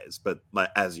guys. But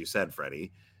as you said,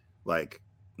 Freddie, like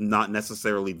not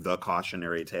necessarily the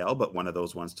cautionary tale, but one of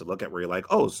those ones to look at where you're like,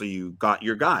 oh, so you got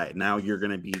your guy. Now you're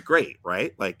going to be great,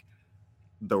 right? Like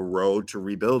the road to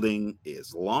rebuilding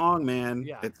is long, man.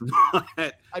 Yeah. It's not.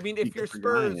 I mean, if you're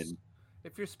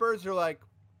Spurs are like,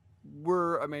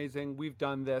 we're amazing. We've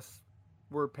done this.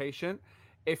 We're patient.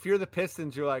 If you're the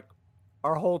Pistons, you're like,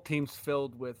 our whole team's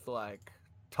filled with like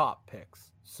top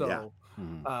picks. So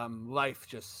life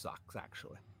just sucks,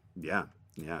 actually. Yeah.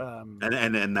 Yeah.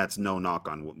 And that's no knock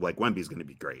on, like, Wemby's going to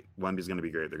be great. Wemby's going to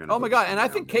be great. They're going to. Oh my God. And I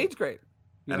think Cade's great.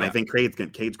 And I think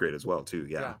Cade's great as well, too.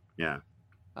 Yeah. Yeah.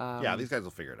 These guys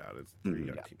will figure it out. It's three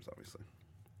young teams, obviously.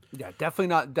 Yeah,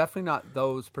 definitely not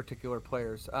those particular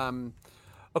players.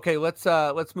 Okay, let's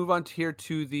move on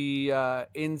to the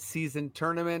in-season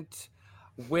tournament,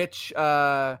 which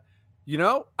I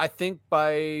think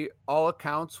by all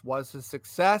accounts was a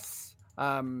success.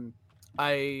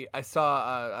 I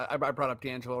saw I brought up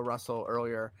D'Angelo Russell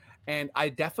earlier, and I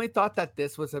definitely thought that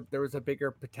there was a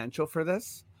bigger potential for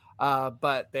this.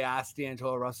 But they asked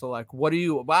D'Angelo Russell, like,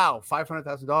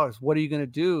 $500,000. What are you going to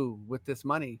do with this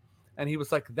money? And he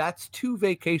was like, that's 2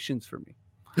 vacations for me,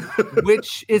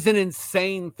 which is an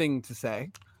insane thing to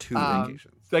say. 2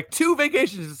 vacations. Like 2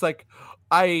 vacations. It's like,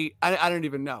 I don't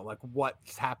even know like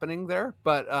what's happening there.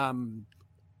 But I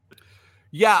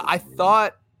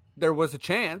thought there was a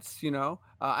chance, and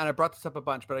I brought this up a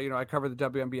bunch, but I covered the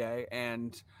WNBA,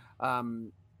 and I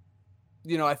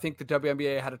think the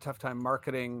WNBA had a tough time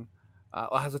marketing,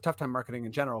 has a tough time marketing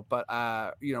in general, but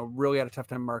really had a tough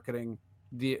time marketing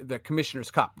the Commissioner's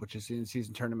Cup, which is the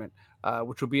in-season tournament,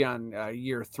 which will be on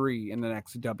year 3 in the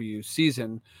next W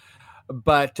season.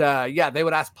 But they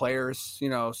would ask players,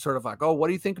 sort of like, oh, what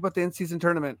do you think about the in-season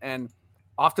tournament? And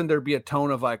often there'd be a tone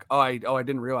of like, I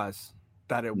didn't realize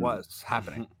that it was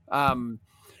happening.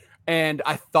 And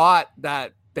I thought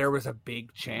that there was a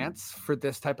big chance for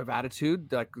this type of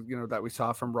attitude, like, that we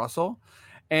saw from Russell,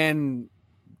 and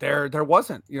there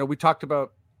wasn't. We talked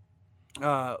about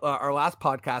our last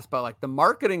podcast, but like the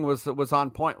marketing was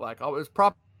on point. Like, oh, it was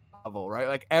prop level, right?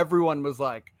 Like everyone was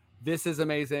like, this is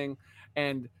amazing,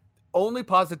 and only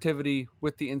positivity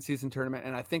with the in-season tournament.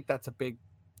 And I think that's a big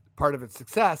part of its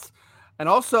success. And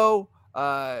also,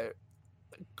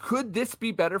 could this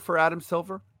be better for Adam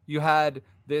Silver? You had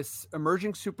this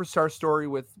emerging superstar story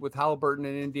with Halliburton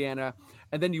in Indiana,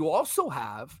 and then you also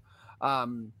have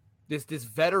this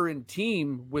veteran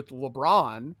team with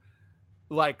LeBron,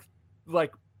 like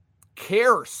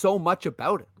care so much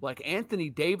about it. Like Anthony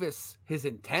Davis, his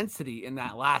intensity in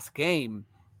that last game.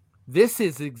 This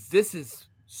is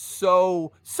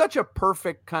such a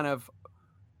perfect kind of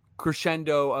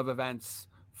crescendo of events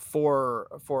for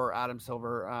Adam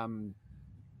Silver.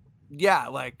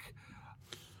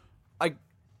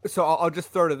 So I'll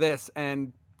just throw to this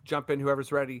and jump in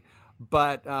whoever's ready.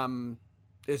 But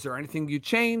is there anything you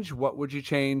change? What would you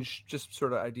change? Just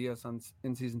sort of ideas on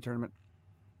in-season tournament.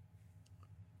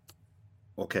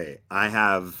 Okay, I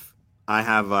have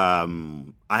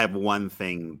one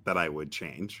thing that I would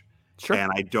change. Sure.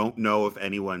 And I don't know if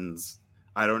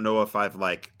I've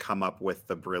like come up with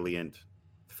the brilliant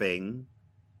thing,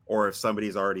 or if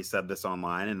somebody's already said this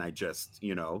online and I just,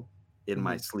 in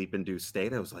my sleep-induced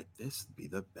state, I was like, this would be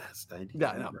the best idea.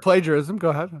 Yeah, no, plagiarism. Go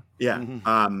ahead. Yeah.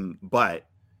 But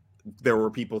there were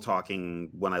people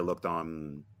talking when I looked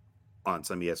on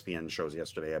some ESPN shows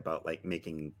yesterday about like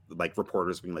making like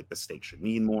reporters being like, the stakes should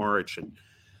mean more. It should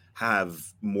have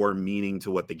more meaning to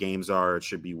what the games are. It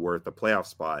should be worth a playoff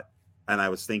spot. And I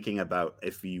was thinking about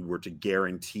if you were to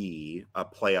guarantee a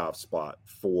playoff spot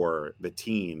for the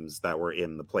teams that were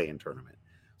in the play-in tournament.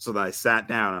 So then I sat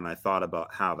down and I thought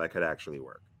about how that could actually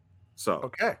work.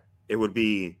 So it would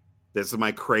be, this is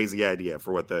my crazy idea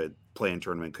for what the play-in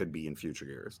tournament could be in future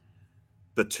years.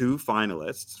 The 2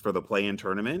 finalists for the play-in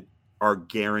tournament are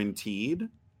guaranteed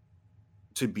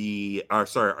to be,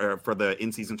 for the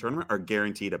in-season tournament, are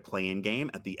guaranteed a play-in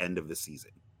game at the end of the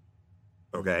season.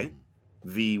 Okay?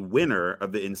 The winner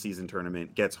of the in-season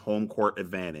tournament gets home court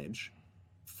advantage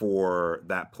for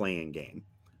that play-in game.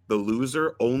 The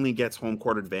loser only gets home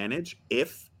court advantage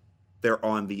if they're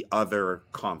on the other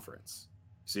conference.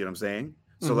 See what I'm saying?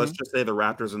 So let's just say the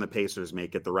Raptors and the Pacers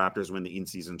make it. The Raptors win the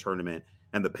in-season tournament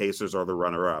and the Pacers are the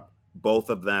runner-up.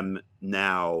 Both of them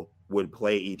now would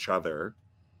play each other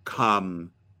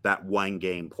come that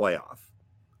 1-game playoff.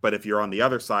 But if you're on the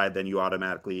other side, then you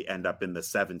automatically end up in the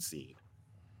 7th seed.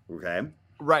 Okay?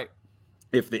 Right.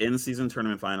 If the in-season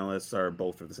tournament finalists are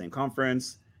both of the same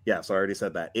conference, so I already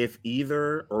said that. If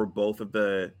either or both of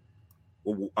the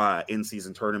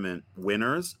in-season tournament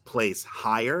winners place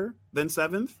higher than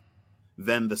 7th,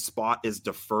 then the spot is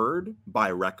deferred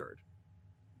by record,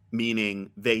 meaning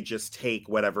they just take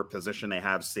whatever position they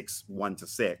have 1 to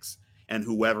 6, and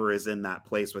whoever is in that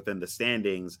place within the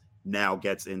standings now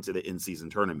gets into the in-season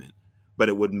tournament. But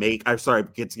it would make,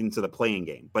 gets into the playing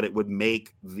game, but it would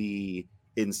make the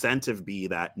incentive be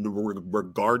that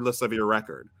regardless of your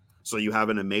record, so you have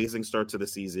an amazing start to the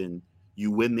season, you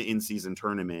win the in-season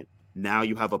tournament, now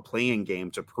you have a playing game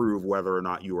to prove whether or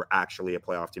not you are actually a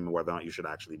playoff team and whether or not you should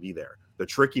actually be there. The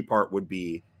tricky part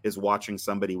is watching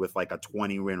somebody with like a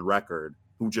 20-win record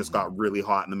who just got really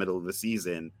hot in the middle of the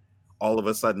season all of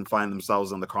a sudden find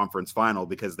themselves in the conference final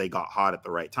because they got hot at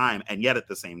the right time. And yet at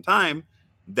the same time,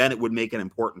 then it would make it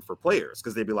important for players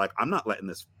because they'd be like, I'm not letting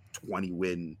this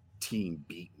 20-win team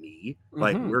beat me.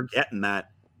 Like, we're getting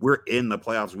that. We're in the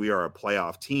playoffs. We are a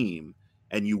playoff team.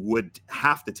 And you would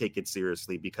have to take it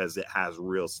seriously because it has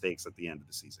real stakes at the end of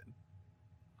the season.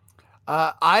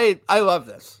 I love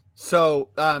this. So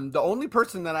the only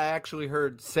person that I actually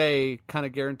heard say kind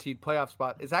of guaranteed playoff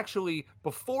spot is actually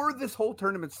before this whole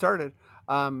tournament started,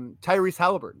 Tyrese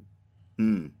Halliburton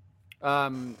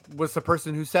was the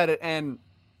person who said it. And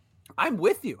I'm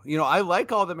with you. You know, I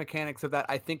like all the mechanics of that.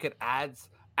 I think it adds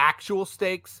actual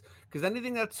stakes because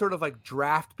anything that's sort of like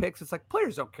draft picks, it's like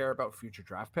players don't care about future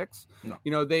draft picks. No.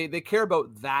 You know, they care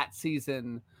about that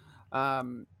season.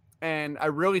 And I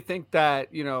really think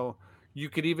that, you know, you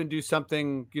could even do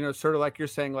something, you know, sort of like you're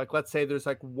saying, like, let's say there's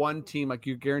like one team, like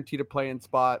you're guaranteed a play-in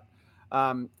spot.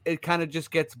 It kind of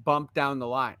just gets bumped down the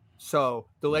line. So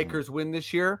the Lakers win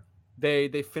this year. They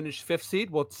finish 5th seed.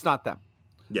 Well, it's not them.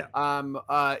 Yeah.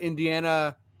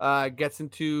 Indiana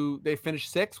they finish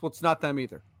 6th. Well, it's not them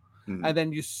either. And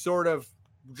then you sort of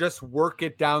just work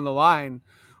it down the line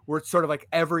where it's sort of like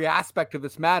every aspect of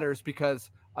this matters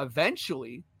because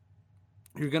eventually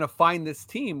you're going to find this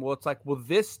team. Well, it's like, well,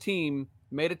 this team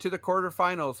made it to the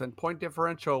quarterfinals and point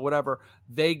differential, whatever,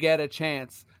 they get a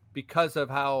chance because of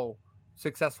how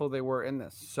successful they were in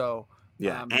this. So,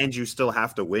 yeah. And you still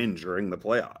have to win during the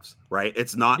playoffs, right?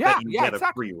 It's not that you get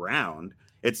a free round.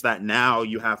 It's that now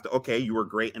you have to, okay, you were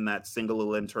great in that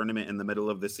single-in tournament in the middle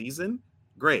of the season.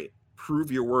 Great.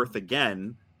 Prove your worth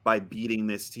again by beating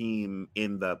this team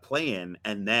in the play-in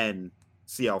and then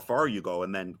see how far you go.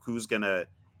 And then who's going to,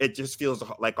 it just feels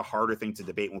like a harder thing to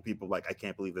debate when people are like, I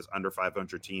can't believe this under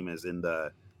 500 team is in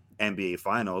the NBA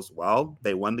finals. Well,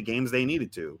 they won the games they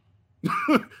needed to.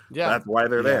 Yeah. That's why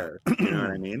they're there. You know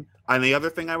what I mean? And the other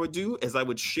thing I would do is I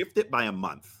would shift it by a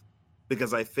month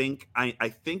because I think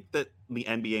that the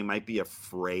NBA might be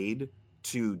afraid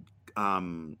to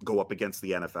go up against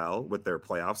the NFL with their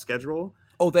playoff schedule.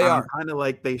 Oh, they are kind of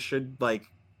like they should. Like,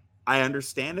 I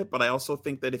understand it, but I also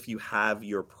think that if you have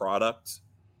your product,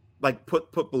 like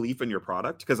put belief in your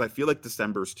product, because I feel like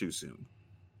December's too soon.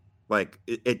 Like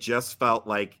it just felt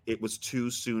like it was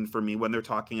too soon for me when they're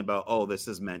talking about, oh, this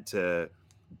is meant to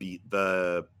beat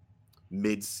the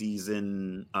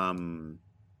mid-season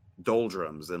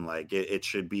doldrums and like it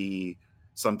should be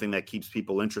something that keeps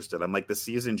people interested. I'm like, the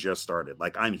season just started.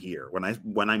 Like, I'm here.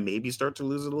 When I maybe start to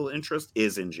lose a little interest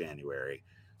is in January.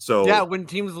 So yeah, when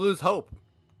teams lose hope.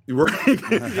 Right.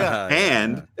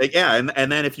 And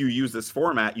then if you use this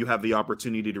format, you have the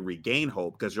opportunity to regain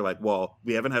hope because you're like, well,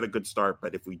 we haven't had a good start,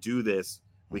 but if we do this,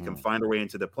 we can find our way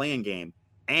into the playing game,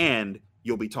 and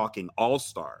you'll be talking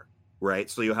all-star, right?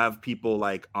 So you'll have people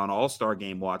like on all-star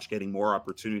game watch getting more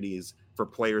opportunities for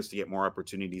players to get more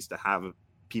opportunities to have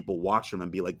people watch them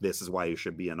and be like, this is why you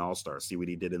should be an all-star. See what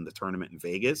he did in the tournament in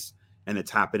Vegas, and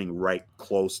it's happening right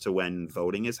close to when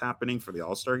voting is happening for the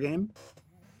all-star game.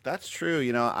 That's true.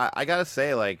 You know, I gotta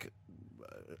say, like,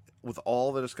 with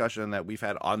all the discussion that we've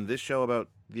had on this show about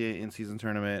the in-season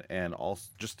tournament and all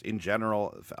just in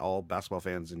general, all basketball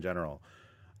fans in general,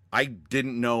 I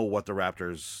didn't know what the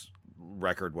Raptors'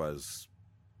 record was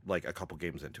like a couple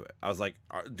games into it. I was like,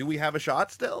 do we have a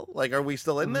shot still? Like, are we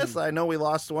still in this? I know we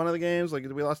lost one of the games. Like,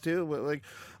 did we lost 2?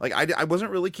 Like I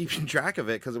wasn't really keeping track of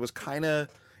it because it was kind of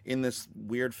in this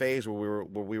weird phase where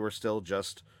we were still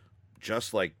just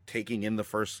like taking in the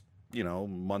first, you know,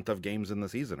 month of games in the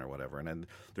season or whatever. And then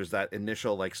there's that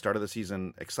initial like start of the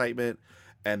season excitement.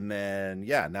 And then,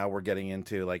 yeah, now we're getting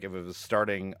into like, if it was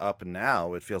starting up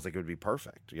now, it feels like it would be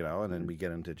perfect, you know? And then we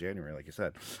get into January, like you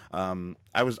said.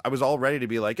 I was all ready to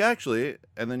be like, actually,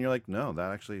 and then you're like, no,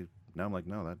 that actually, now I'm like,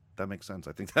 no, that makes sense.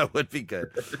 I think that would be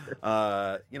good.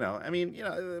 You know, I mean, you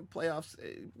know, playoffs,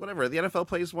 whatever. The NFL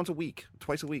plays once a week,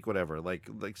 twice a week, whatever. Like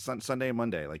Sunday and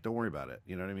Monday. Like, don't worry about it.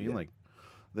 You know what I mean? Yeah. Like,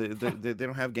 They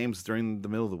don't have games during the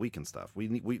middle of the week and stuff.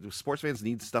 We sports fans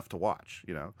need stuff to watch.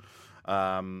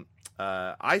 I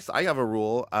have a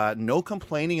rule: no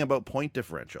complaining about point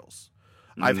differentials.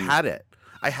 I've had it.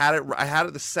 I had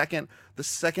it the second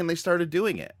they started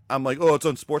doing it. I'm like, oh, it's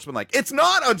unsportsmanlike. It's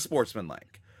not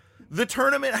unsportsmanlike. The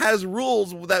tournament has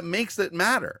rules that makes it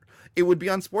matter. It would be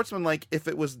unsportsmanlike if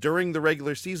it was during the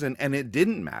regular season and it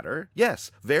didn't matter.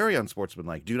 Yes, very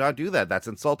unsportsmanlike. Do not do that. That's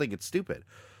insulting. It's stupid.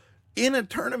 In a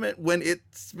tournament, when it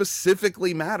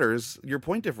specifically matters, your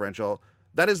point differential,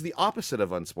 that is the opposite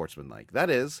of unsportsmanlike. That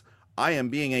is, I am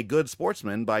being a good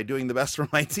sportsman by doing the best for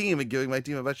my team and giving my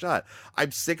team a best shot.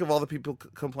 I'm sick of all the people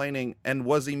complaining, and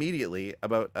was immediately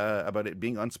about it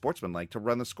being unsportsmanlike to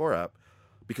run the score up,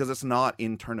 because it's not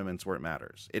in tournaments where it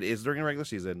matters. It is during a regular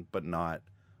season, but not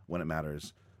when it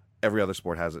matters. Every other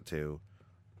sport has it too.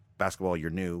 Basketball, you're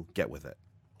new, get with it.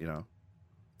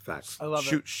 Facts. I love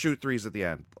it. Shoot threes at the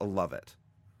end. I love it.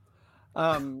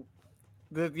 I'm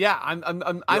You're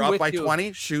up with by you.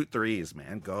 20. Shoot threes,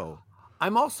 man. Go.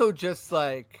 I'm also just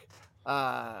like,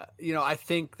 I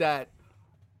think that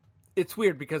it's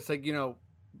weird because, like, you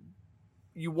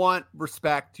want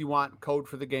respect, you want code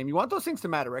for the game, you want those things to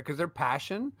matter, right? Because they're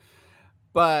passion.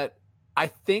 But I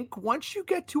think once you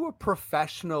get to a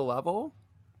professional level,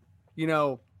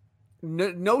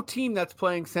 no team that's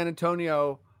playing San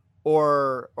Antonio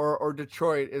or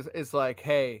Detroit is like,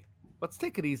 hey, let's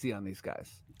take it easy on these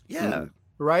guys. Yeah.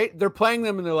 Right? They're playing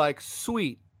them and they're like,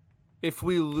 sweet. If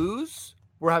we lose,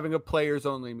 we're having a players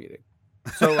only meeting.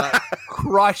 So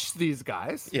crush these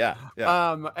guys. Yeah.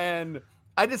 And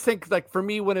I just think, like, for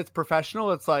me, when it's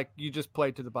professional, it's like you just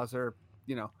play to the buzzer,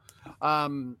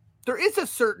 there is a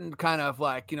certain kind of,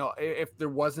 like, if there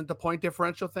wasn't the point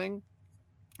differential thing,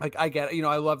 like, I get it.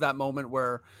 I love that moment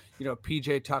where,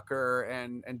 PJ Tucker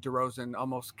and DeRozan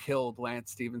almost killed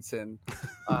Lance Stevenson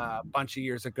a bunch of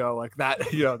years ago. Like that,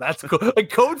 that's cool.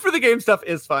 Like, code for the game stuff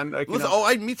is fun. Like, me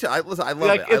too. I love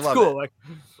like, it. It's cool. It. Like,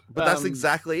 but that's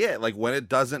exactly it. Like, when it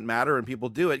doesn't matter and people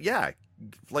do it, yeah.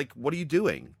 Like, what are you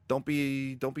doing? Don't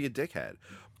be a dickhead.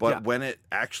 But when it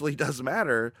actually does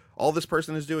matter, all this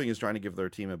person is doing is trying to give their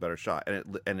team a better shot,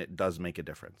 and it does make a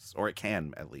difference, or it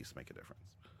can at least make a difference.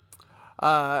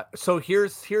 So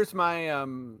here's my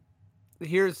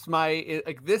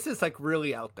like, this is like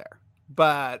really out there,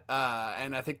 but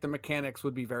and I think the mechanics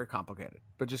would be very complicated,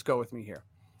 but just go with me here.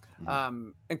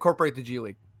 Incorporate the G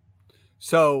League.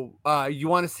 So you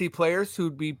want to see players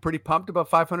who'd be pretty pumped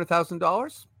about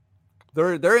 $500,000?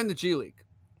 They're in the G League.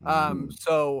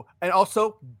 So, and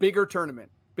also bigger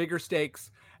tournament, bigger stakes.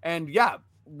 And yeah,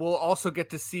 we'll also get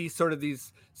to see sort of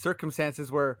these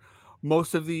circumstances where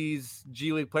most of these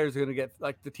G League players are going to get,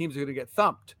 like, the teams are going to get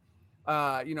thumped,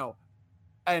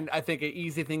 and I think an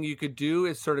easy thing you could do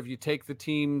is sort of, you take the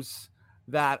teams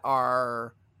that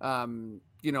are, in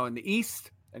the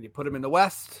East, and you put them in the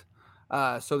West.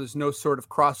 So there's no sort of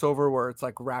crossover where it's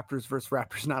like Raptors versus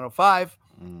Raptors 905.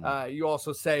 You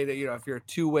also say that, if you're a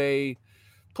two-way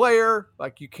player,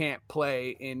 like, you can't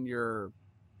play in your,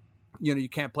 you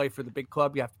can't play for the big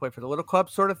club. You have to play for the little club,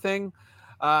 sort of thing.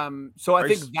 So I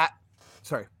think that,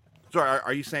 sorry,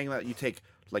 are you saying that you take,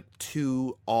 like,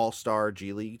 2 all-star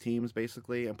G League teams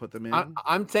basically and put them in?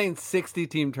 I'm saying 60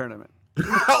 team tournament.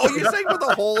 Oh, you're saying for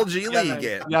the whole G League?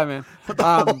 Yeah, man. The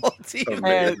whole team.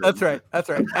 And that's right.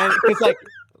 And it's like,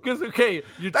 because, okay,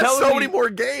 you're That's telling so me, many more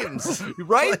games,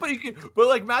 right? But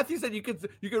like Matthew said, you could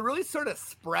really sort of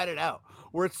spread it out,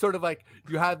 where it's sort of like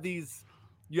you have these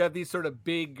sort of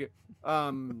big.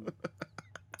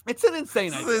 It's an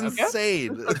insane idea. It's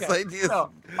insane. Okay? This idea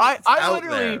No, I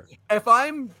literally, there. if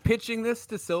I'm pitching this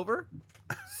to Silver,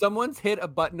 someone's hit a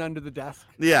button under the desk.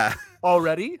 Yeah.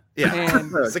 Already. Yeah.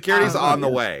 And Security's on the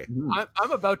way.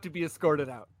 I'm about to be escorted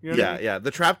out. You know what I mean? Yeah.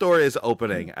 The trapdoor is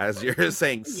opening as you're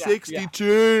saying. Yeah,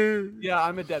 62. Yeah,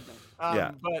 I'm a dead man.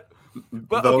 Yeah.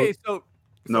 But okay, so.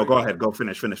 No, sorry, go ahead. Go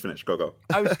finish. Go.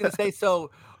 I was just gonna say,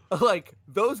 so, like,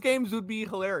 those games would be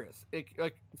hilarious.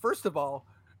 Like, first of all,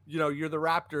 you're the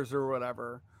Raptors or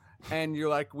whatever, and you're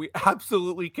like, we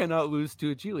absolutely cannot lose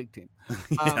to a G League team.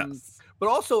 Yes. But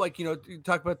also, like, you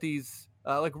talk about these,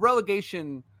 like,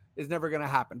 relegation is never going to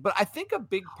happen. But I think a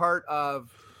big part of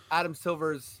Adam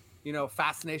Silver's,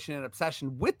 fascination and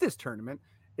obsession with this tournament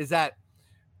is that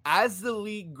as the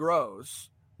league grows,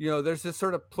 there's this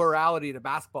sort of plurality to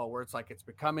basketball where it's like it's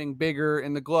becoming bigger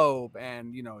in the globe,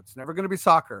 and, it's never going to be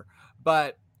soccer.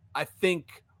 But I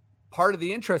think part of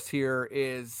the interest here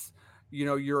is,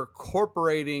 you're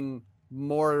incorporating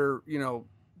more,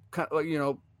 kind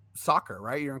of, soccer,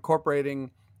 right? You're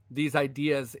incorporating these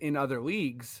ideas in other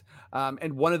leagues.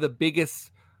 And one of the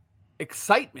biggest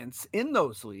excitements in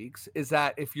those leagues is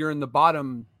that if you're in the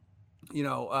bottom,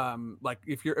 like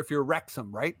if you're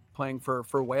Wrexham, right, playing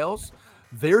for Wales,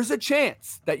 there's a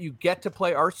chance that you get to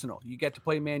play Arsenal, you get to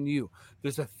play Man U.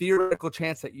 There's a theoretical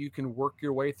chance that you can work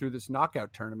your way through this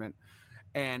knockout tournament,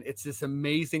 and it's this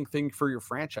amazing thing for your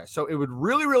franchise. So it would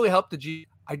really, really help the G.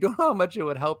 I don't know how much it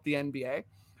would help the NBA,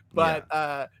 but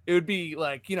it would be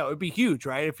like, it'd be huge,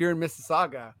 right? If you're in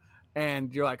Mississauga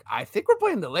and you're like, I think we're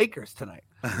playing the Lakers tonight,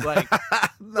 like,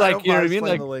 like you know what I mean,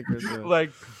 like, the Lakers, yeah.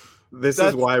 like. This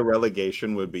is why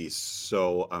relegation would be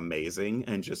so amazing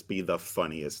and just be the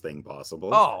funniest thing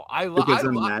possible. Oh, because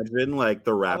imagine like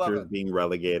the Raptors being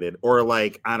relegated, or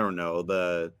like, I don't know,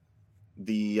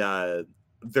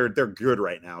 they're good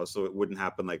right now, so it wouldn't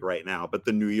happen like right now. But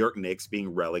the New York Knicks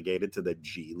being relegated to the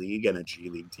G League and a G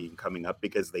League team coming up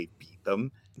because they beat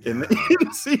them in the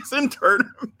in-season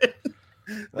tournament,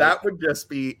 that would just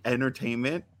be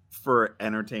entertainment for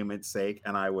entertainment's sake,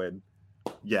 and I would.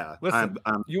 Yeah, listen.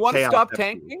 You want to stop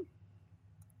tanking?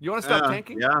 You want to stop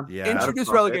tanking? Yeah. Introduce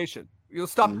relegation. You'll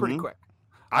stop pretty quick.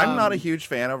 I'm not a huge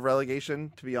fan of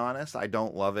relegation, to be honest. I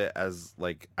don't love it as,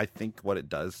 like, I think what it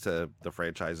does to the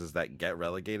franchises that get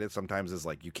relegated sometimes is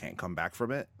like you can't come back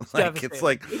from it. Like it's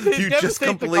like you just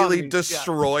completely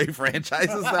destroy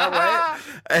franchises that way.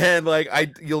 And like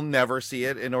you'll never see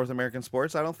it in North American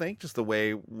sports, I don't think. Just the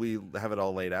way we have it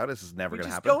all laid out, this is never going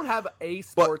to happen. We don't have a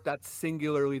sport that's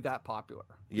singularly that popular.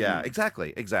 Yeah,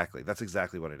 exactly. That's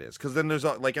exactly what it is. Because then there's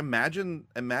like imagine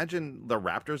the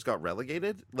Raptors got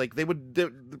relegated. Like they would,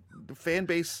 the fan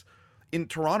base in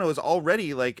Toronto is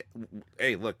already like,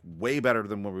 hey, look, way better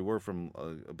than where we were from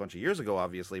a bunch of years ago,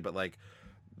 obviously. But like,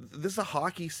 this is a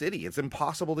hockey city. It's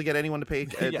impossible to get anyone to pay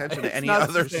attention to any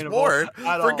other sport.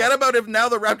 Forget about if now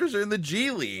the Raptors are in the G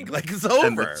League. Like it's over.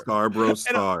 And the Scarborough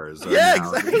Stars. Yeah,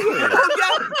 exactly.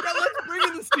 Let's bring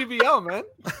in the Stevie O, man.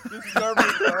 The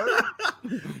Scarborough Stars.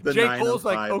 Jake Cole's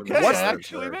like, okay, I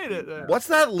actually made it. Yeah. What's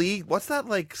that league? What's that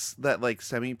like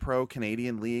semi-pro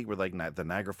Canadian league where like the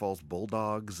Niagara Falls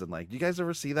Bulldogs and like, do you guys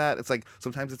ever see that? It's like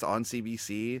sometimes it's on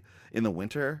CBC in the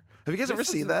winter. Have you guys ever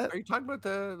seen that? Are you talking about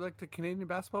the Canadian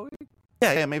Basketball League?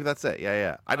 Yeah, maybe that's it.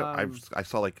 Yeah. I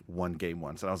saw like one game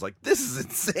once and I was like, this is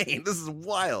insane. This is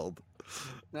wild.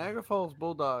 Niagara Falls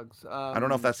Bulldogs. I don't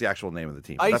know if that's the actual name of the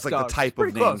team. That's like the type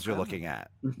of names you're looking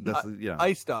at. That's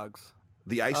Ice Dogs.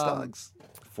 The Ice Dogs.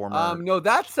 Former. No,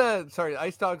 that's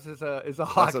Ice Dogs is a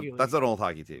hockey league. That's an old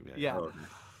hockey team. Yeah.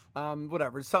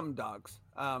 Whatever, something dogs.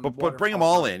 But bring them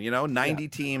all in, 90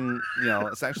 team,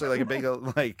 essentially like a big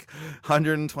like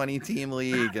 120 team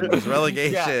league, and there's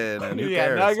relegation, and who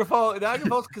cares? Niagara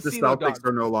Falls Casino. The Celtics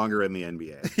are no longer in the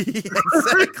NBA.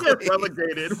 Exactly.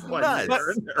 Relegated.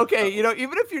 Okay,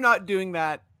 even if you're not doing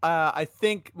that, I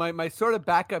think my sort of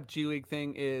backup G League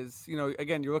thing is,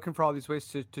 again, you're looking for all these ways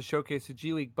to showcase the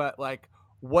G League, but like,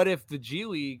 what if the G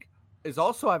League is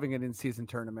also having an in-season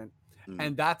tournament,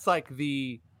 and that's like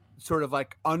the sort of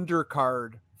like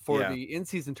undercard for the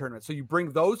in-season tournament. So you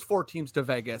bring those 4 teams to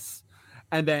Vegas,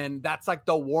 and then that's like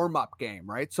the warm-up game,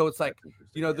 right? So it's like,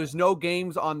 there's no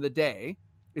games on the day.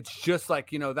 It's just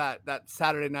like, that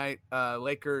Saturday night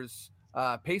Lakers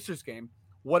Pacers game.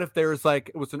 What if there's like,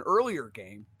 it was an earlier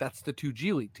game? That's the 2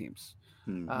 G League teams.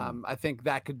 I think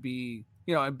that could be,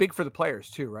 and big for the players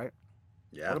too, right?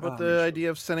 Yeah. What about the idea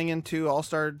of sending in 2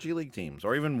 All-Star G League teams,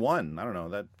 or even 1? I don't know.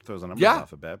 That throws the numbers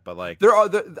off a bit, but like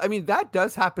that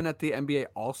does happen at the NBA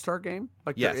All-Star game.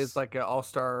 Like there is like an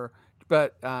All-Star,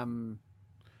 but do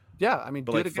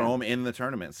like throw them in the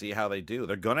tournament, see how they do.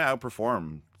 They're gonna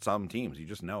outperform some teams. You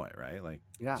just know it, right? Like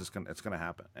it's gonna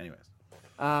happen. Anyways.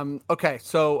 Okay,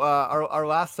 so our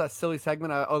last silly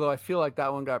segment, although I feel like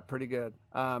that one got pretty good,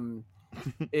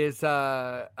 is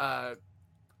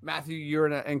Matthew, you're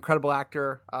an incredible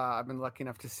actor. I've been lucky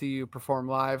enough to see you perform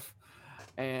live,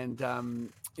 and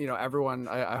everyone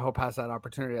I hope has that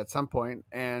opportunity at some point.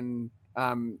 And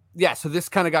so this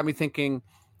kind of got me thinking.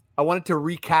 I wanted to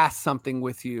recast something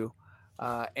with you,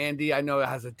 Andy. I know it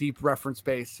has a deep reference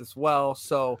base as well,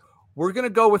 so we're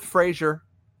gonna go with Frasier,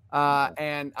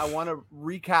 and I want to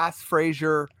recast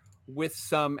Frasier with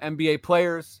some NBA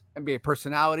players, NBA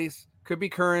personalities. Could be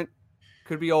current,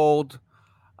 could be old.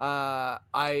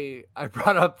 I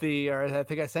brought up I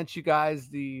think I sent you guys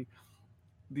the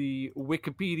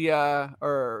Wikipedia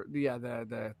or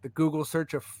the Google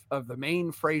search of the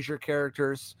main Frasier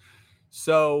characters.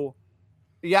 So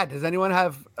does anyone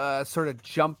have a sort of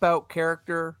jump out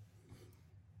character?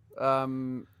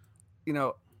 Someone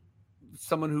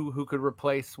who could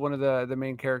replace one of the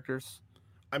main characters?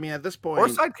 I mean, at this point, or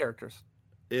side characters.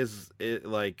 Is it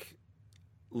like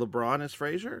LeBron is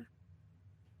Frasier?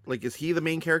 Like, is he the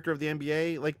main character of the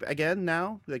NBA? Like, again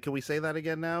now? Like, can we say that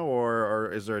again now,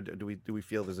 or is there? Do we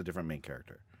feel there's a different main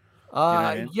character? You know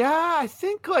I mean? Yeah, I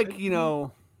think like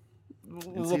LeBron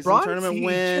tournament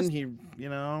win.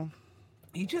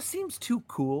 He just seems too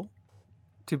cool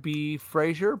to be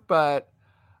Frazier, but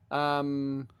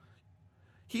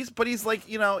he's like,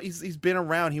 he's been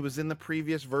around. He was in the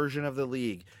previous version of the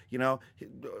league.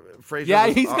 Frazier. Yeah,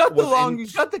 he's got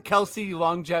the Kelsey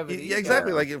longevity. Yeah,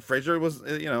 exactly. Like Frazier was,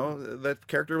 that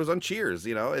character was on Cheers.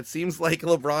 It seems like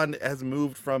LeBron has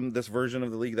moved from this version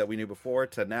of the league that we knew before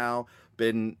to now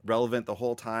been relevant the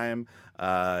whole time.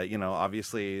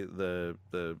 Obviously the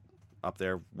up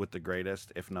there with the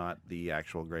greatest, if not the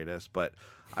actual greatest. But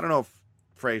I don't know if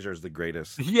Frazier's the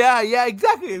greatest. Yeah,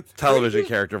 exactly. Television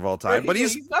character of all time. But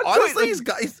he's honestly, he's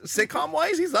sitcom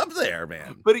wise, he's up there,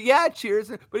 man. But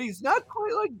Cheers. But he's not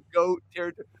quite like GOAT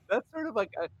territory. That's sort of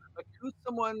like who's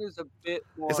someone who's a bit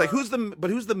more. It's like who's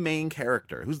the main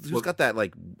character? Who's got that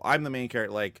like I'm the main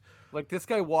character? Like this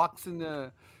guy walks in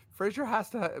the. Frazier has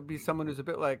to be someone who's a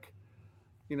bit like,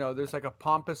 there's like a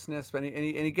pompousness, and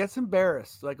he gets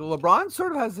embarrassed. Like LeBron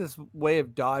sort of has this way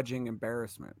of dodging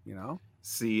embarrassment,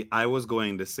 See, I was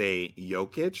going to say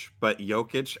Jokic, but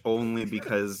Jokic only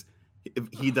because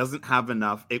he doesn't have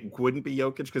enough. It wouldn't be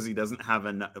Jokic because he doesn't have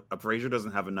enough. Frazier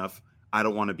doesn't have enough. I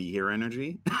don't want to be here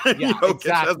energy. Yeah, Jokic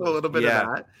exactly. has a little bit of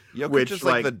that. Jokic is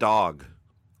like the dog.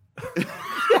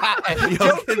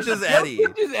 Jokic is Eddie.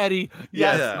 Jokic is Eddie.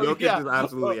 Yes, Jokic is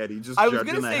absolutely Eddie. Just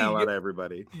judging the hell out of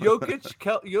everybody.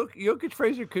 Jokic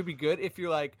Frazier could be good if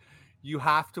you're like, you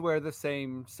have to wear the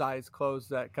same size clothes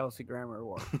that Kelsey Grammer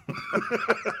wore.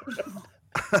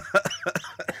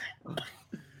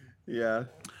 Yeah.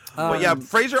 But yeah,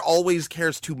 Frazier always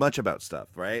cares too much about stuff,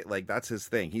 right? Like that's his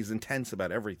thing. He's intense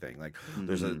about everything. Like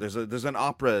there's an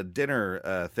opera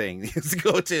dinner thing he has to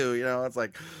go to. It's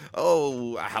like,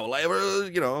 oh, how will I ever,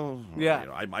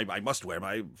 I must wear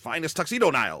my finest tuxedo,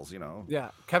 Niles.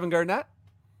 Yeah, Kevin Garnett.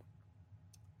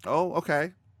 Oh,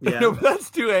 okay. Yeah, no, but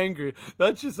that's too angry.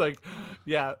 That's just like,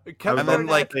 yeah. Kevin Garnett,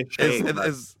 like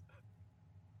is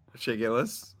Shea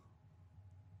Gillis.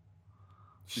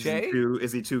 Shea?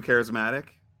 Is he too charismatic?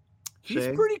 He's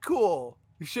pretty cool.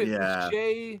 Yeah.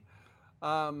 Shea.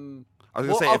 I was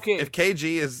gonna say if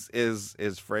KG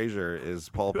is Frazier, is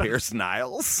Paul Pierce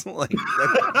Niles? Like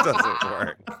that doesn't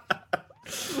work.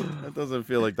 That doesn't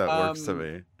feel like that works to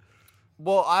me.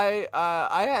 Well,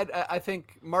 I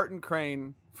think Martin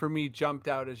Crane for me jumped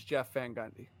out as Jeff Van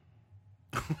Gundy.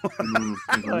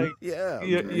 Like, yeah,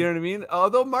 you know what I mean.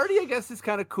 Although Marty, I guess, is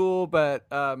kind of cool, but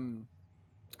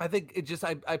I think it just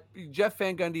Jeff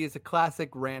Van Gundy is a classic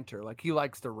ranter. Like he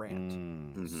likes to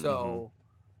rant. So,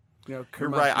 you're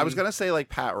right. I was gonna say like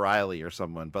Pat Riley or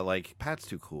someone, but like Pat's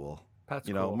too cool. Pat's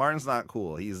cool. Martin's not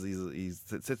cool. He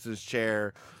sits in his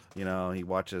chair. He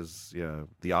watches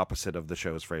the opposite of the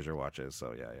shows Frazier watches.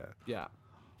 So yeah.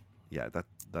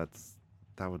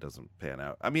 That one doesn't pan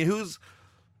out. I mean, who's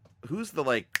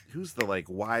the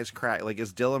wise crack? Like,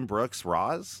 is Dylan Brooks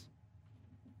Roz?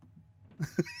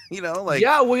 Like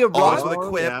yeah, we have always with a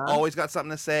quip, always got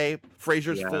something to say.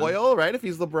 Frazier's foil, right? If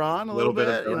he's LeBron, a little bit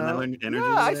energy.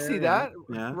 Yeah, I see that.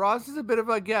 Yeah. Roz is a bit of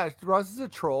Roz is a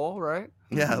troll, right?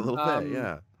 Yeah, a little bit.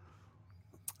 Yeah.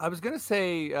 I was gonna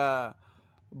say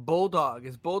Bulldog.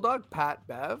 Is Bulldog Pat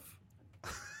Bev?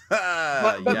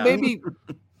 but maybe.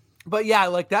 But yeah,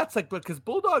 like that's like because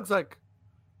Bulldog's like,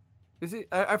 is he?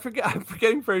 I forget. I'm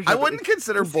forgetting Frazier. I wouldn't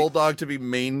consider Bulldog to be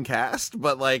main cast,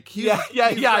 but like he's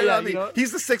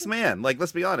the sixth man. Like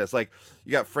let's be honest. Like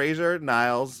you got Frazier,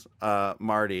 Niles,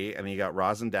 Marty, and then you got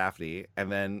Roz and Daphne,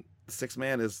 and then the sixth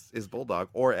man is Bulldog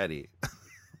or Eddie.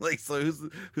 Like so,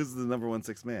 who's the number one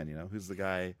sixth man? Who's the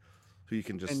guy who you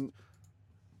can just?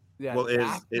 Well,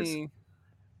 is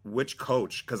which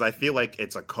coach? Because I feel like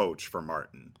it's a coach for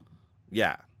Martin.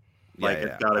 Yeah.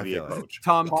 It's got to be a coach.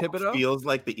 Tom Pop Thibodeau feels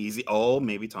like the easy. Oh,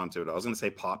 maybe Tom Thibodeau. I was going to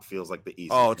say Pop feels like the easy.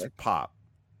 Oh, it's Pop.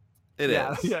 It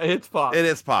is. Yeah, it's Pop. It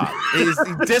is Pop.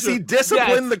 He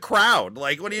disciplined the crowd.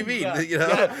 Like, what do you mean?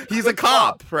 He's a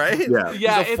cop, right? Yeah.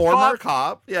 He's a former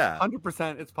cop. Yeah.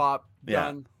 100%. It's Pop.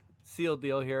 Done. Sealed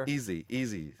deal here.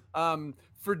 Easy.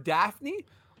 For Daphne,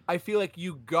 I feel like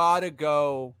you gotta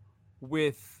go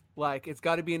with. Like it's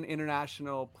got to be an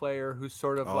international player who's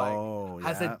sort of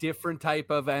has a different type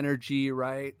of energy,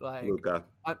 right? Like Luka.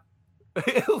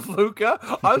 Luka.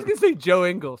 I was gonna say Joe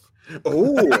Ingles.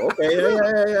 Oh, okay,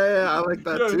 yeah. I like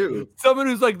that too. Someone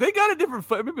who's like they got a different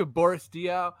foot. Maybe Boris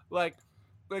Diaw, like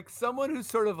someone who's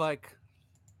sort of like,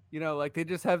 like they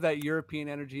just have that European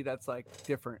energy that's like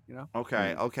different,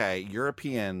 Okay.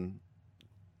 European,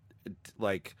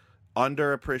 like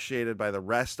underappreciated by the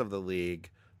rest of the league.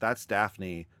 that's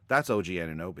Daphne, that's OG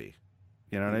Anunoby.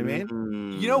 You know what I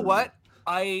mean? You know what?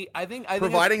 I think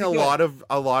providing a lot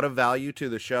of value to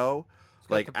the show.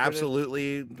 Like the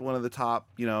absolutely one of the top,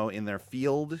 in their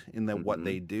field, in what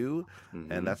they do,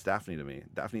 and that's Daphne to me.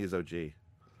 Daphne is OG.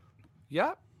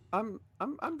 Yeah, I'm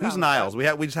Who's Niles? We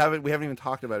haven't even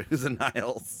talked about it. Who's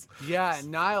Niles? Yeah,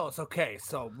 Niles. Okay,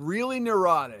 so really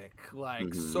neurotic,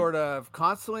 like sort of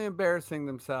constantly embarrassing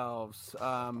themselves,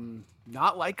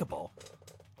 not likable.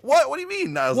 What do you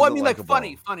mean? Niles well, I mean, likable?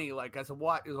 like funny. Like as a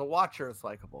watcher, it's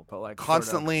likable, but like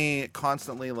constantly,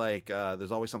 like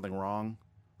there's always something wrong.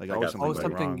 Like always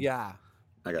something wrong. Yeah.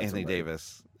 Anthony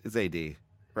Davis is AD,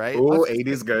 right? Oh,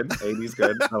 AD's good. AD's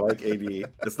good. I like AD.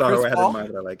 It's not who I had in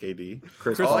mind, but I like AD.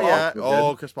 Chris Paul. Oh yeah.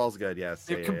 Oh, Chris Paul's good. Yes.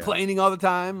 They're complaining all the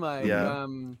time. Like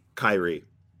Kyrie.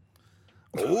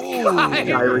 Oh,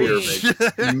 Kyrie Irving.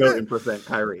 1,000,000%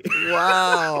 Kyrie.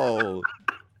 Wow.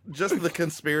 Just the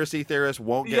conspiracy theorist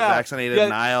won't get vaccinated.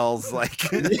 Niles,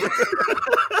 like, yeah,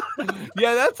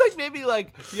 that's like maybe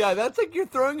like that's like you're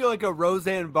throwing like a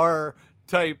Roseanne Barr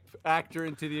type actor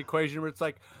into the equation where it's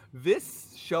like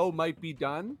this show might be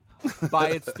done by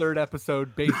its third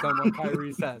episode based on what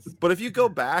Kyrie says. But if you go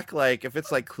back, like if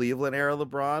it's like Cleveland era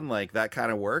LeBron, like that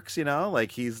kind of works,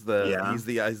 like he's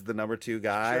the number 2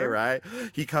 guy, right?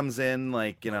 He comes in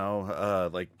like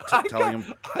telling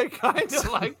him. I kind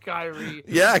of like Kyrie.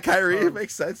 Yeah, Kyrie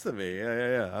makes sense to me.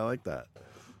 Yeah, I like that.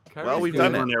 Kyrie's well, we've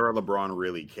done it. Era LeBron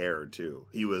really cared too.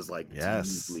 He was like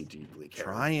deeply cared.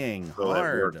 Trying so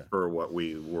hard that worked for what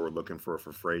we were looking for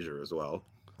Frazier as well.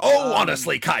 Oh,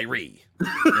 honestly, Kyrie.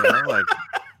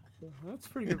 That's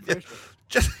pretty good.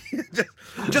 Just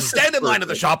stand in line at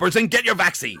the Shoppers and get your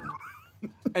vaccine.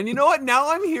 And you know what? Now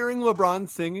I'm hearing LeBron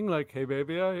singing like, "Hey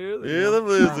baby, I hear the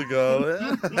music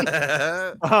go."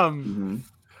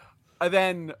 And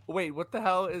then wait, what the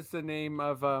hell is the name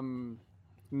of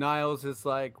Niles'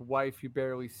 like wife you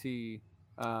barely see?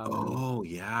 Oh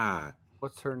yeah.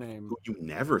 What's her name? Who you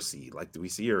never see. Like, do we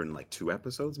see her in like 2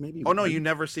 episodes, maybe? Oh no, you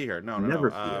never see her. No.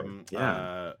 Never see her.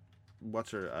 Yeah.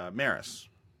 What's her? Maris.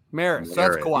 Maris.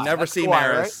 That's Kawhi. You never see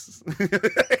Maris. Right?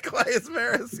 Kawhi is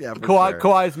Maris. Yeah.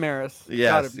 Kawhi's Maris.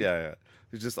 Yes. Yeah.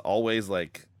 She's just always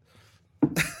like,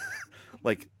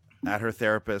 like at her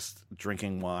therapist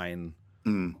drinking wine.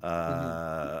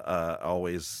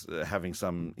 Always having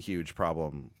some huge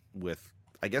problem with.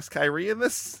 I guess Kyrie in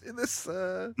this in this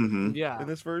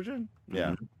version.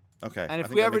 Yeah. Okay. And if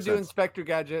we ever do Inspector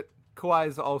Gadget, Kawhi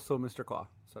is also Mr. Claw.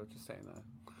 So just saying that.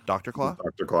 Dr. Claw?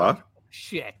 Dr. Claw?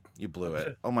 Shit. You blew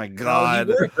it. Oh my god.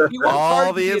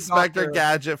 All the Inspector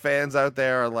Gadget fans out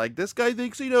there are like, this guy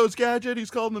thinks he knows Gadget.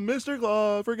 He's calling him Mr.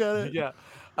 Claw. Forget it. Yeah.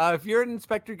 If you're an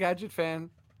Inspector Gadget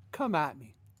fan, come at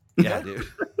me. Yeah, dude.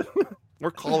 We're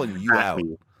calling you out.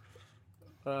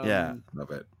 Yeah.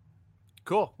 Love it.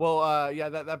 Cool. Well,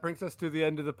 that brings us to the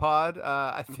end of the pod.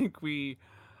 I think we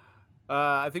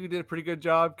did a pretty good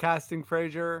job casting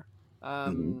Frazier.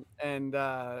 And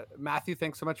Matthew,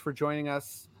 thanks so much for joining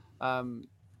us.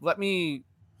 Let me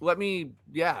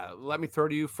throw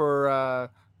to you for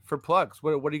plugs.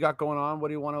 What do you got going on? What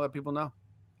do you want to let people know?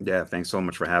 Yeah, thanks so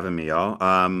much for having me, y'all.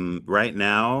 Right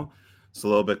now it's a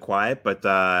little bit quiet, but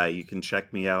you can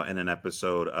check me out in an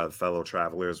episode of Fellow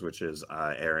Travelers, which is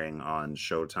airing on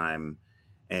Showtime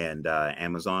and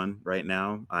Amazon right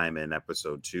now. I'm in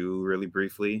episode 2 really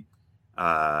briefly.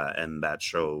 And that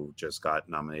show just got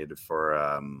nominated for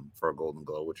a Golden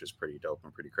Globe, which is pretty dope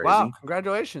and pretty crazy. Wow,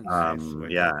 congratulations.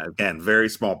 Yeah, again, very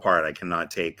small part. I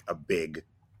cannot take a big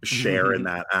share in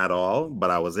that at all, but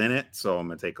I was in it, so I'm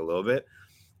gonna take a little bit.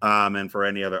 And for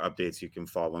any other updates, you can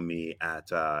follow me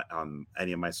at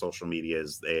any of my social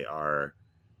medias. They are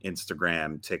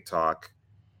Instagram, TikTok,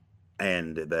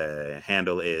 and the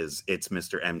handle is It's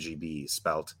Mr. MGB,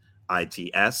 spelt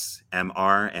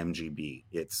ITSMRMGB.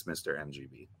 It's Mr.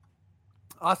 MGB.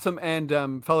 Awesome.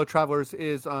 And Fellow Travelers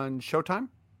is on Showtime?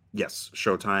 Yes,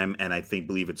 Showtime, and I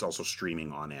believe it's also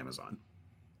streaming on Amazon.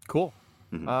 Cool.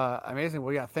 Amazing.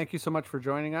 Well, yeah, thank you so much for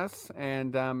joining us.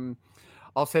 And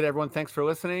I'll say to everyone, thanks for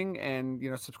listening. And,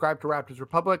 subscribe to Raptors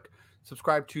Republic,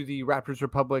 subscribe to the Raptors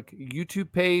Republic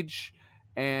YouTube page,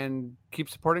 and keep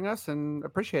supporting us and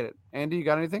appreciate it. Andy, you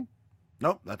got anything?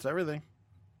 Nope, that's everything.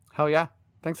 Hell yeah.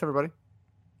 Thanks, everybody.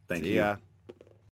 Thank you. Yeah.